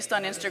Elektronista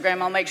on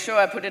Instagram, I'll make sure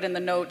I put it in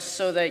the notes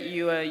so that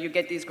you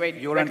get these great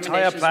Your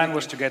recommendations. entire plan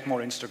was to get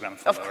more Instagram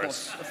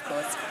followers. Of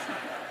course.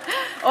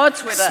 Or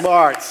Twitter.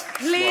 Smart.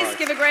 Please Smart.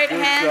 give a great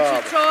Good hand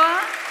job. to Tor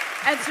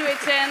and to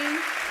Etienne.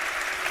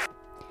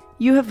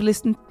 You have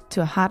listened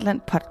to a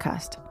Heartland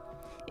podcast.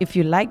 If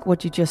you like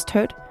what you just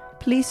heard,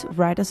 please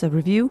write us a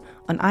review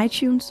on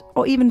iTunes,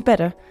 or even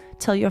better,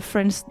 tell your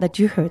friends that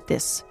you heard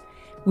this.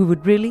 We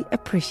would really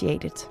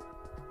appreciate it.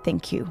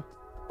 Thank you.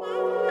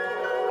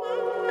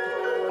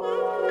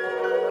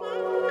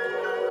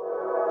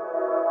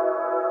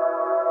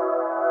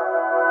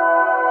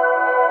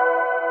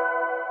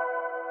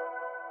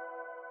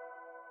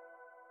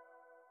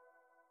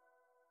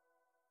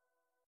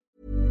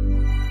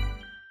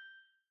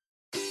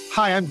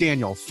 Hi, I'm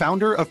Daniel,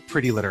 founder of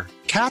Pretty Litter.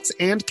 Cats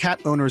and cat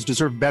owners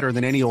deserve better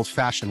than any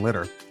old-fashioned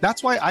litter.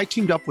 That's why I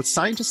teamed up with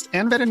scientists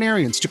and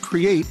veterinarians to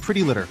create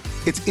Pretty Litter.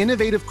 Its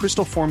innovative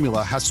crystal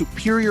formula has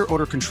superior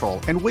odor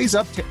control and weighs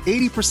up to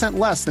 80%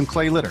 less than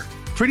clay litter.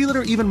 Pretty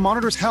Litter even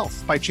monitors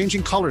health by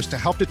changing colors to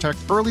help detect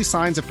early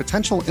signs of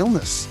potential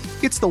illness.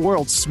 It's the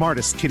world's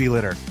smartest kitty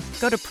litter.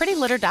 Go to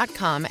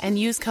prettylitter.com and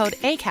use code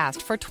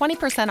ACAST for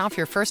 20% off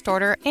your first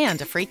order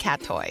and a free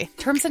cat toy.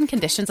 Terms and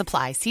conditions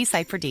apply. See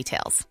site for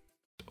details.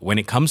 When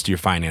it comes to your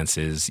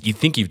finances, you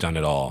think you've done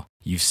it all.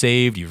 You've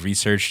saved, you've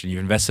researched, and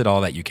you've invested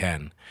all that you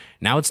can.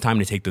 Now it's time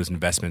to take those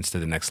investments to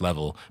the next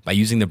level by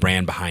using the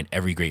brand behind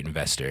every great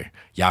investor,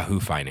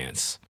 Yahoo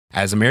Finance.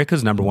 As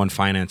America's #1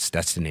 finance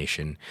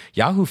destination,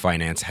 Yahoo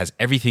Finance has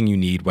everything you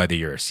need, whether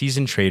you're a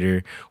seasoned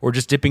trader or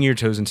just dipping your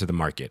toes into the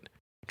market.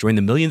 Join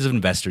the millions of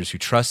investors who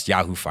trust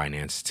Yahoo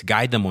Finance to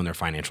guide them on their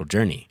financial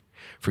journey.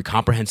 For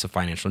comprehensive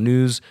financial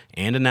news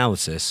and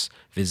analysis,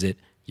 visit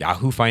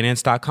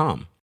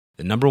yahoofinance.com.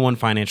 The #1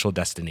 financial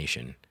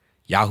destination,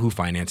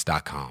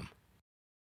 yahoofinance.com.